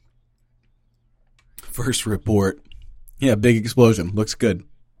 First report. Yeah, big explosion. Looks good.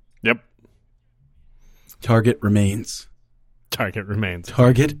 Yep. Target remains. Target remains.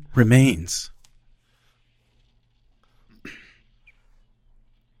 Target remains.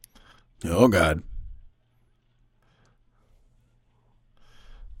 Oh, God.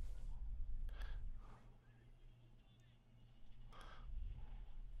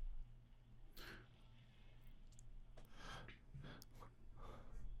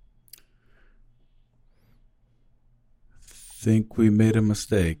 Think we made a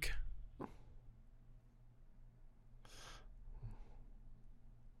mistake.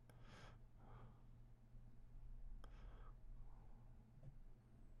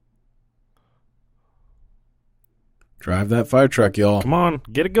 Drive that fire truck, y'all. Come on,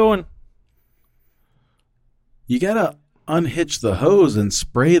 get it going. You gotta unhitch the hose and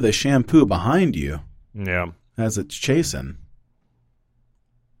spray the shampoo behind you. Yeah. As it's chasing.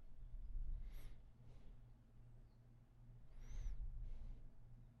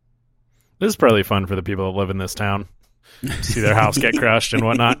 This is probably fun for the people that live in this town. See their house get crushed and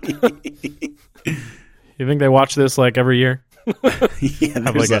whatnot. You think they watch this like every year?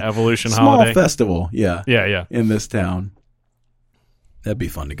 Have like an evolution small holiday festival, yeah, in this town. That'd be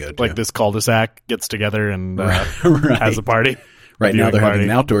fun to go to. Like this cul-de-sac gets together and right. has a party. Right now they're having an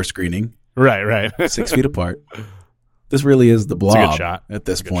outdoor screening. Right. 6 feet apart. This really is the Blob. It's a good shot. At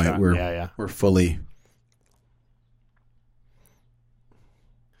this point, shot. we're fully.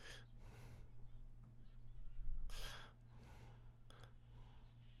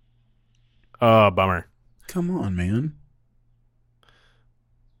 Oh, bummer. Come on, man.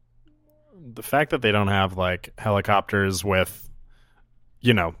 The fact that they don't have like helicopters with,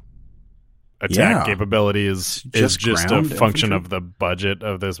 attack capabilities is just a function of the budget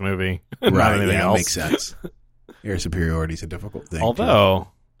of this movie. Right. Not anything else. Makes sense. Air superiority is a difficult thing. Although,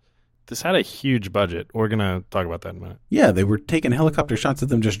 this had a huge budget. We're going to talk about that in a minute. Yeah, they were taking helicopter shots of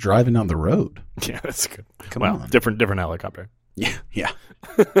them just driving down the road. Yeah, that's good. Come on. Different helicopter. Yeah.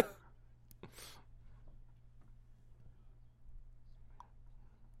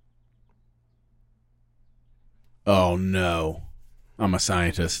 Oh, no. I'm a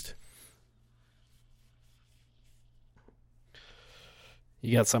scientist.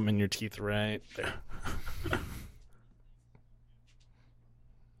 You got something in your teeth right there.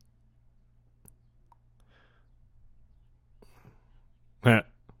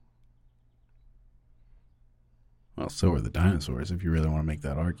 Well, so are the dinosaurs, if you really want to make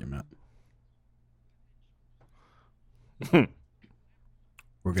that argument. We're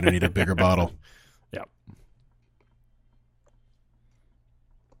going to need a bigger bottle. Yep.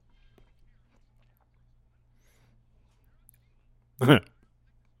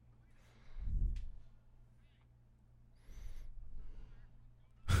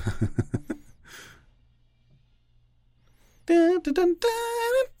 Dun, dun, dun,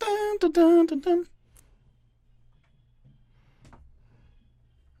 dun, dun, dun, dun, dun.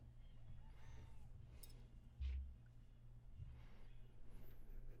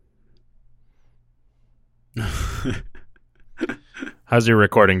 How's your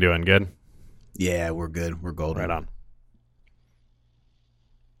recording doing? Good? Yeah, we're good. We're golden. Right on.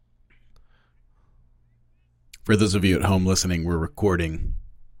 For those of you at home listening, we're recording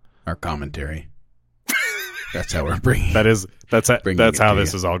our commentary. That's how we're bringing. That's how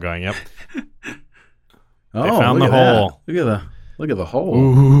this is all going. Yep. They found the hole. Look at the hole.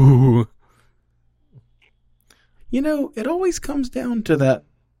 Ooh. You know, it always comes down to that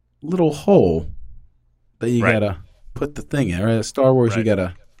little hole that you gotta put the thing in. Right? At Star Wars, you got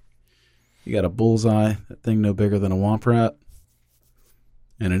a bullseye, that thing no bigger than a womp rat.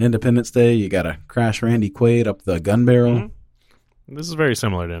 And at Independence Day, you got to crash Randy Quaid up the gun barrel. Mm-hmm. This is very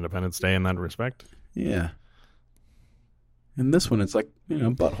similar to Independence Day in that respect. Yeah. And this one, it's like,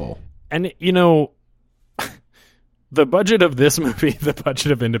 butthole. And, the budget of this movie, the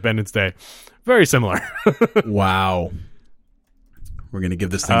budget of Independence Day, very similar. Wow. We're going to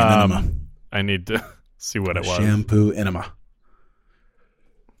give this thing an enema. I need to see what it was. Shampoo enema.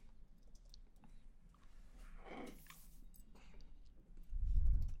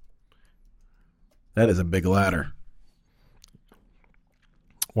 That is a big ladder.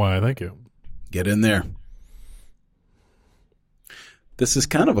 Why, thank you. Get in there. This is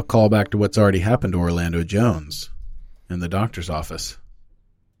kind of a callback to what's already happened to Orlando Jones in the doctor's office.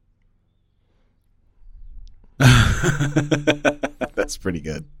 That's pretty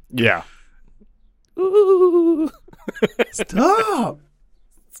good. Yeah. Ooh. Stop.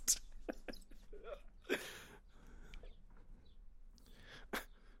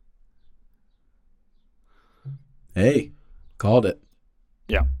 Hey, called it.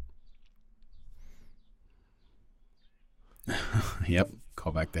 Yeah. Yep,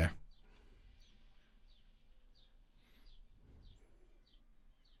 call back there.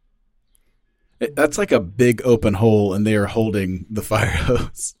 That's like a big open hole, and they are holding the fire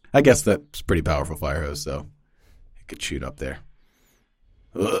hose. I guess that's a pretty powerful fire hose, so it could shoot up there.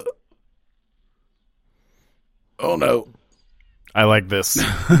 Ugh. Oh, no. I like this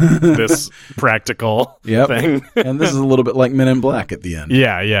practical thing. And this is a little bit like Men in Black at the end.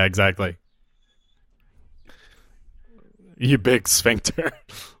 Yeah, exactly. You big sphincter.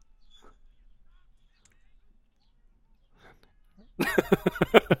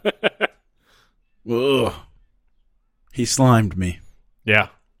 Ugh. He slimed me. Yeah.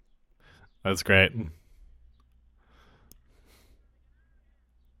 That's great.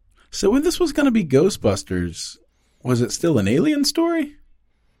 So when this was going to be Ghostbusters, was it still an alien story?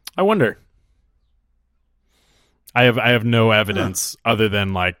 I wonder. I have no evidence other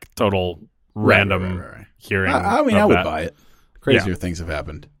than like total random hearing. I mean, I would buy it. Crazier things have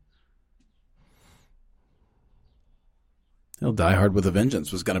happened. Hell, Die Hard with a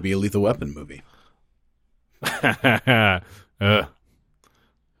Vengeance was going to be a Lethal Weapon movie. With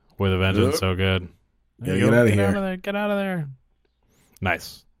a Vengeance, so good. Get out of here. Get out of there.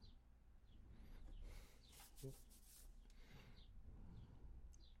 Nice.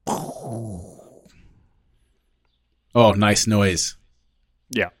 Oh, nice noise.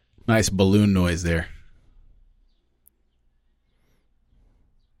 Yeah. Nice balloon noise there.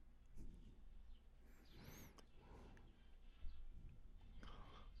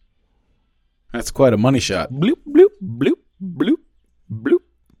 That's quite a money shot. Bloop, bloop, bloop, bloop, bloop.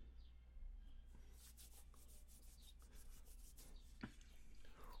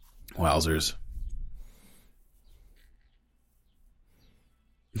 Wowzers.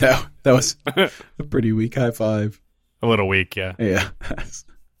 That was a pretty weak high five. A little weak, yeah. Yeah.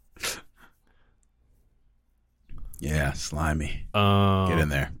 Yeah, slimy. Get in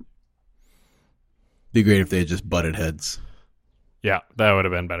there. Be great if they had just butted heads. Yeah, that would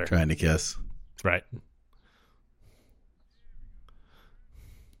have been better. Trying to kiss. Right.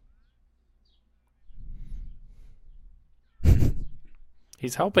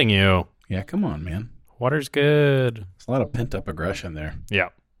 He's helping you. Yeah, come on, man. Water's good. There's a lot of pent-up aggression there. Yeah.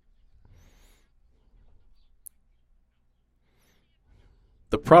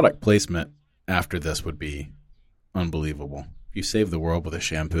 The product placement after this would be unbelievable. If you save the world with a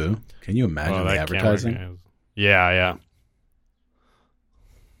shampoo, can you imagine the advertising? Yeah.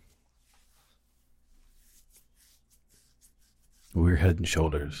 We're Head and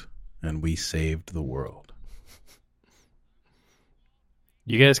Shoulders, and we saved the world.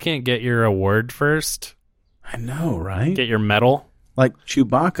 You guys can't get your award first? I know, right? Get your medal? Like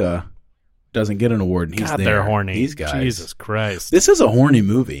Chewbacca doesn't get an award, and he's there. They're horny. These guys. Jesus Christ. This is a horny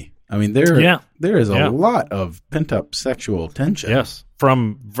movie. I mean, there is a lot of pent-up sexual tension. Yes,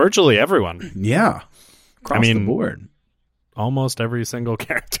 from virtually everyone. Yeah, across the board. Almost every single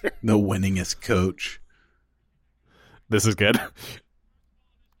character. The winningest coach. This is good.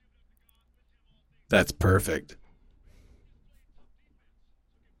 That's perfect.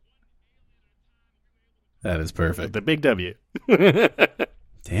 That is perfect. The big W.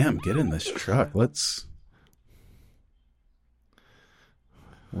 Damn, get in this truck. Let's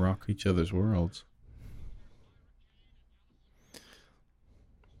rock each other's worlds.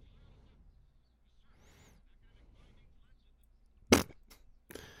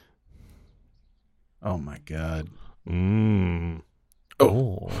 Oh my God.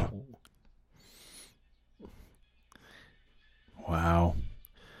 Oh. Wow.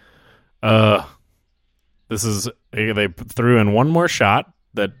 This is, they threw in one more shot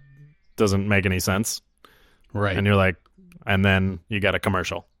that doesn't make any sense. Right. And you're like, and then you got a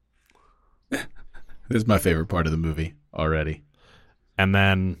commercial. This is my favorite part of the movie already. And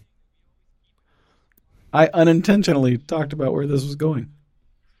then I unintentionally talked about where this was going.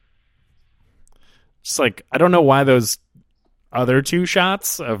 Just like, I don't know why those other two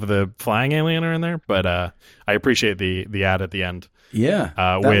shots of the flying alien are in there, but I appreciate the ad at the end.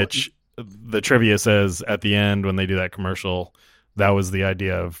 Yeah. Which the trivia says at the end when they do that commercial, that was the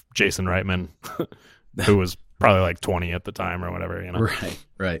idea of Jason Reitman, who was probably like 20 at the time or whatever, you know?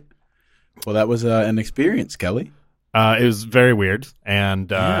 Right. Well, that was an experience, Kelly. It was very weird, and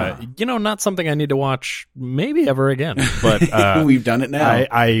not something I need to watch maybe ever again. But we've done it now.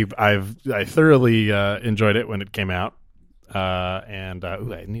 I thoroughly enjoyed it when it came out, and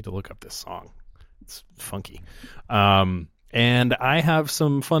I need to look up this song. It's funky, and I have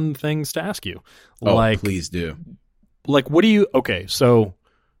some fun things to ask you. Oh, please do. Like, what do you? Okay, so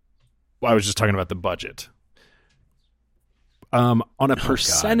I was just talking about the budget. On a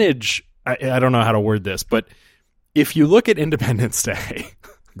percentage, I don't know how to word this, but if you look at Independence Day,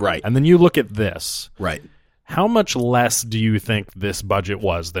 right, and then you look at this, right, how much less do you think this budget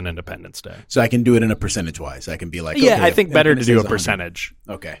was than Independence Day? So I can do it in a percentage wise. I can be like, yeah, okay, I think better to do a percentage.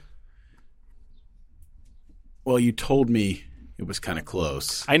 Okay. Well, you told me it was kind of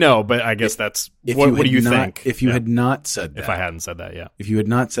close. I know, but I guess that's what do you think? If you had not said that, if I hadn't said that, yeah. If you had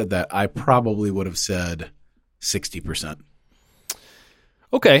not said that, I probably would have said 60%.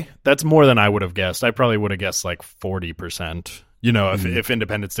 Okay, that's more than I would have guessed. I probably would have guessed like 40%. You know, if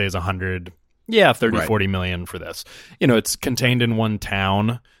Independence Day is 100, 30, right. 40 million for this. You know, it's contained in one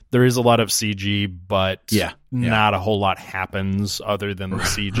town. There is a lot of CG, but not a whole lot happens other than the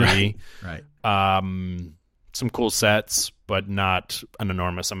CG. Right. Some cool sets, but not an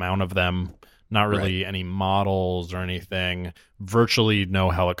enormous amount of them. Not really any models or anything. Virtually no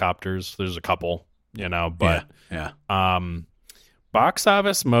helicopters. There's a couple, but Box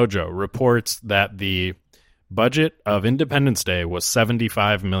Office Mojo reports that the budget of Independence Day was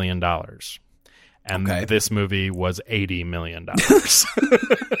 $75 million. And this movie was $80 million.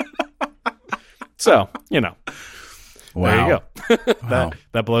 So, wow. There you go.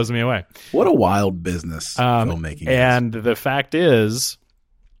 That blows me away. What a wild business filmmaking is. And the fact is,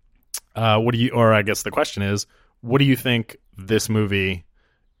 I guess the question is, what do you think this movie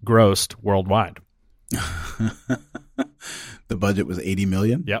grossed worldwide? The budget was $80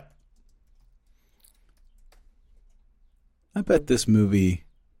 million? Yep. I bet this movie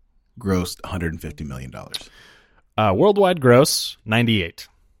grossed $150 million. Worldwide gross, 98.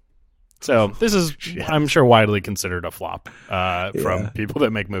 So this is, I'm sure, widely considered a flop from people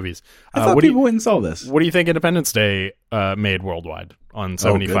that make movies. I thought people wouldn't saw this. What do you think Independence Day made worldwide on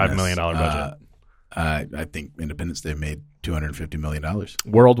 $75 million budget? I think Independence Day made $250 million.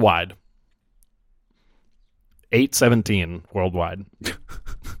 Worldwide. 817 worldwide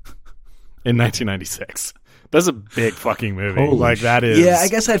in 1996. That's a big fucking movie. That is. Yeah, I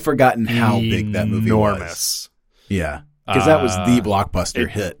guess I'd forgotten how big that movie was. Yeah, because that was the blockbuster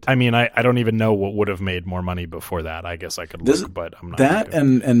hit. I mean, I don't even know what would have made more money before that. I guess I could look, but I'm not. That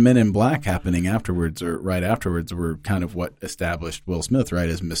and Men in Black happening afterwards or right afterwards were kind of what established Will Smith, right,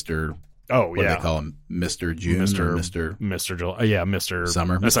 as Mr. Oh, what do they call him? Mr. June or Mr. July. Yeah, Mr.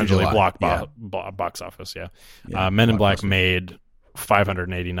 Summer. Essentially July. Box office, yeah. Men in Black made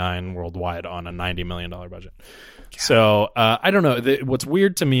 $589 worldwide on a $90 million budget. God. So, I don't know. What's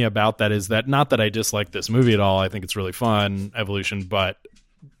weird to me about that is that not that I dislike this movie at all. I think it's really fun, Evolution, but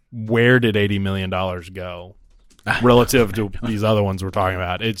where did $80 million go relative to these other ones we're talking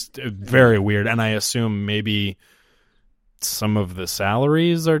about? It's very weird, and I assume maybe some of the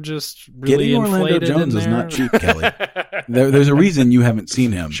salaries are just really Getting inflated. Orlando Jones is not cheap, Kelly. There's a reason you haven't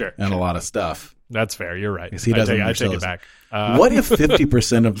seen him in a lot of stuff. That's fair. You're right. He doesn't I take it back. What if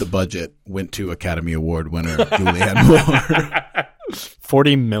 50% of the budget went to Academy Award winner Julianne Moore?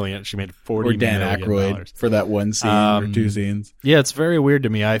 $40 million. She made $40 or Dan million Aykroyd for that one scene or two scenes. Yeah, it's very weird to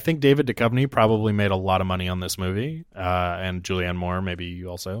me. I think David Duchovny probably made a lot of money on this movie, and Julianne Moore maybe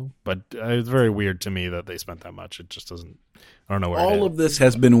also. But it's very weird to me that they spent that much. It just doesn't. I don't know where. All of this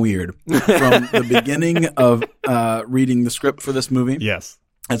has been weird from the beginning of reading the script for this movie. Yes,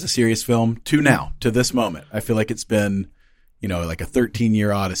 as a serious film to now to this moment. I feel like it's been, like a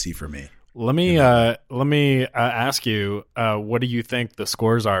 13-year odyssey for me. Let me ask you, what do you think the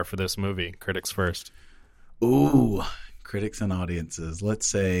scores are for this movie? Critics first. Ooh, critics and audiences. Let's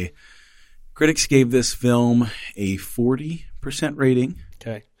say critics gave this film a 40% rating.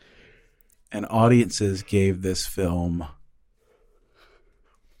 Okay. And audiences gave this film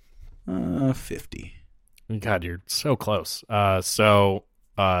 50. God, you're so close.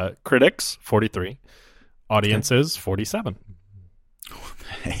 Critics 43, audiences 47.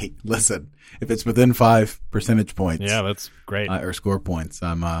 Hey, listen, if it's within 5 percentage points, yeah, that's great. Or score points,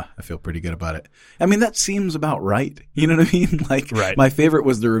 I feel pretty good about it. I mean, that seems about right. You know what I mean? Like, right. My favorite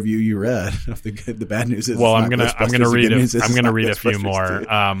was the review you read of the good. The bad news is, well, I'm gonna read a few more.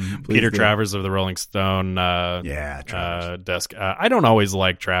 Peter do. Travers of the Rolling Stone, desk. I don't always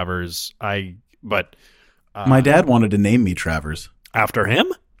like Travers. But my dad wanted to name me Travers after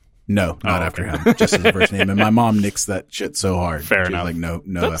him. No, not after him. Just his first name. And my mom nicks that shit so hard. Fair she enough. Was like, no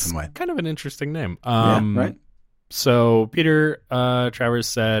effing way. Kind of an interesting name. Right. So Peter Travers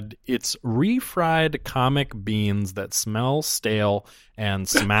said, it's refried comic beans that smell stale and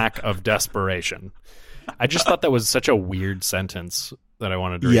smack of desperation. I just thought that was such a weird sentence that I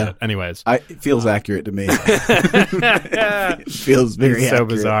wanted to read it. Anyways. It feels accurate to me. It feels very so accurate.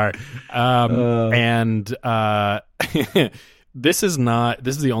 Bizarre. This is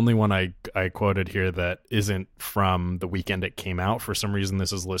the only one I quoted here that isn't from the weekend it came out. For some reason,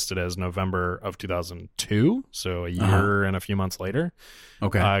 this is listed as November of 2002, so a year and a few months later.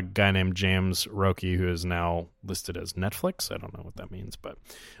 Okay. A guy named James Roque, who is now listed as Netflix. I don't know what that means, but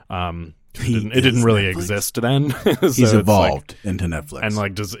it didn't really exist then. So he's evolved into Netflix.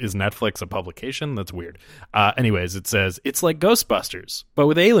 And is Netflix a publication? That's weird. Anyways, it says, it's like Ghostbusters, but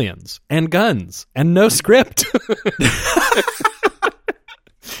with aliens and guns and no script.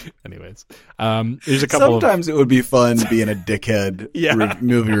 Anyways, there's a couple. Sometimes it would be fun being a dickhead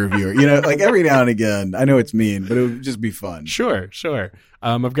movie reviewer. Like every now and again. I know it's mean, but it would just be fun. Sure.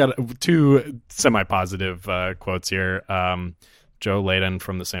 I've got two semi-positive quotes here. Joe Layden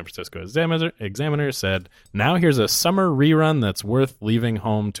from the San Francisco Examiner said, "Now here's a summer rerun that's worth leaving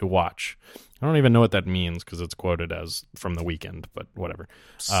home to watch." I don't even know what that means because it's quoted as from the weekend, but whatever.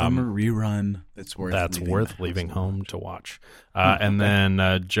 Summer rerun that's worth leaving home to watch. And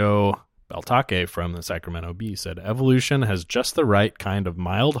then Joe Baltaque from the Sacramento Bee said, "Evolution has just the right kind of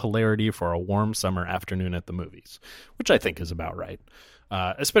mild hilarity for a warm summer afternoon at the movies," which I think is about right.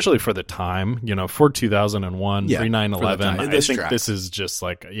 Especially for the time, for 2001, pre 9/11. I think this is just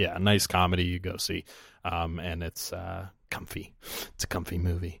like, a nice comedy you go see. And it's comfy. It's a comfy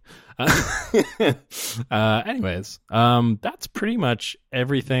movie. Anyways, that's pretty much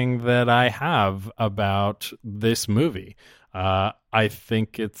everything that I have about this movie. I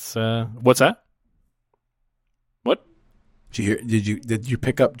think it's what's that? What? Did you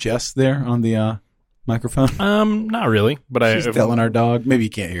pick up Jess there on the microphone? Not really, but she's telling our dog. Maybe you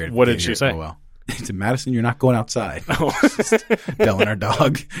can't hear it. What did she say? Oh, well. She said, "Madison, you're not going outside." Telling our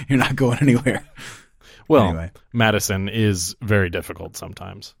dog, "You're not going anywhere." Well, anyway. Madison is very difficult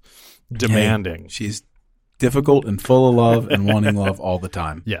sometimes. Demanding. Hey, she's difficult and full of love and wanting love all the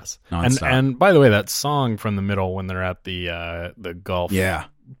time. Yes. Nonstop. And by the way, that song from the middle when they're at the golf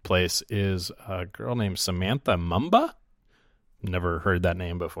place is a girl named Samantha Mumba. Never heard that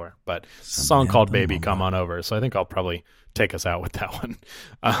name before, but a song called Baby Mumba. Come On Over. So I think I'll probably take us out with that one.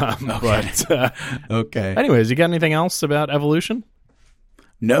 Okay. Anyways, you got anything else about Evolution?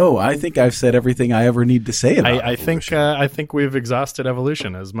 No, I think I've said everything I ever need to say about Evolution. I think we've exhausted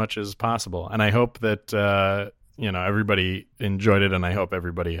Evolution as much as possible, and I hope that everybody enjoyed it, and I hope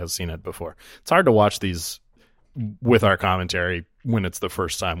everybody has seen it before. It's hard to watch these with our commentary when it's the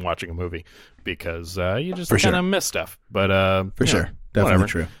first time watching a movie because you just kind of miss stuff. But for sure, definitely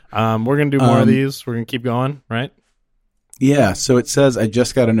true. We're gonna do more of these. We're gonna keep going, right? Yeah. So it says I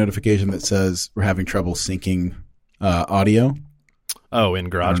just got a notification that says we're having trouble syncing audio. Oh, in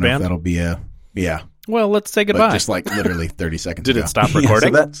GarageBand? I don't know if that'll be Well, let's say goodbye. Just like literally 30 seconds Did ago. it stop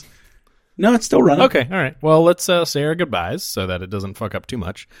recording? No, it's still running. Okay, all right. Well, let's say our goodbyes so that it doesn't fuck up too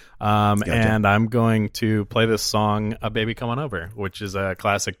much. And I'm going to play this song, "A Baby Come On Over," which is a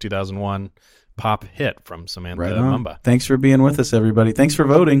classic 2001 pop hit from Samantha Mumba. Thanks for being with us, everybody. Thanks for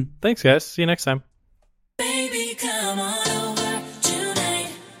voting. Thanks, guys. See you next time. Baby, come on over tonight.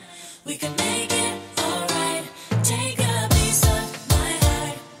 we can make it alright. Take a piece of my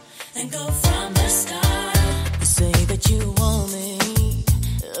heart and go from the start. You say that you want me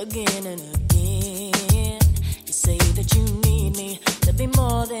again and again. You say that you need me to be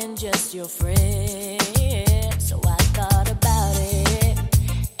more than just your friend. So I thought about it,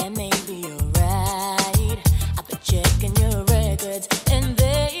 and maybe you're right. I've been checking your records, and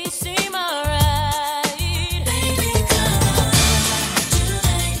they seem alright. Baby, come on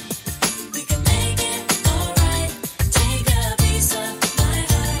tonight. We can make it alright. Take a piece of my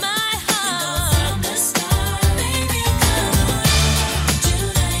heart, and go from the start. Baby, come on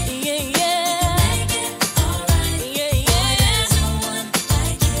tonight. Yeah, yeah. We can make it alright. Yeah, yeah. Boy, there's no one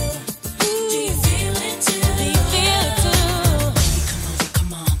like you. Do you feel it too? Do you feel it too? Baby,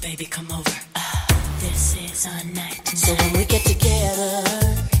 come on, baby, come over. This is our night tonight. So when we get together,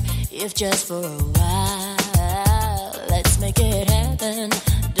 if just for a while, let's make it happen.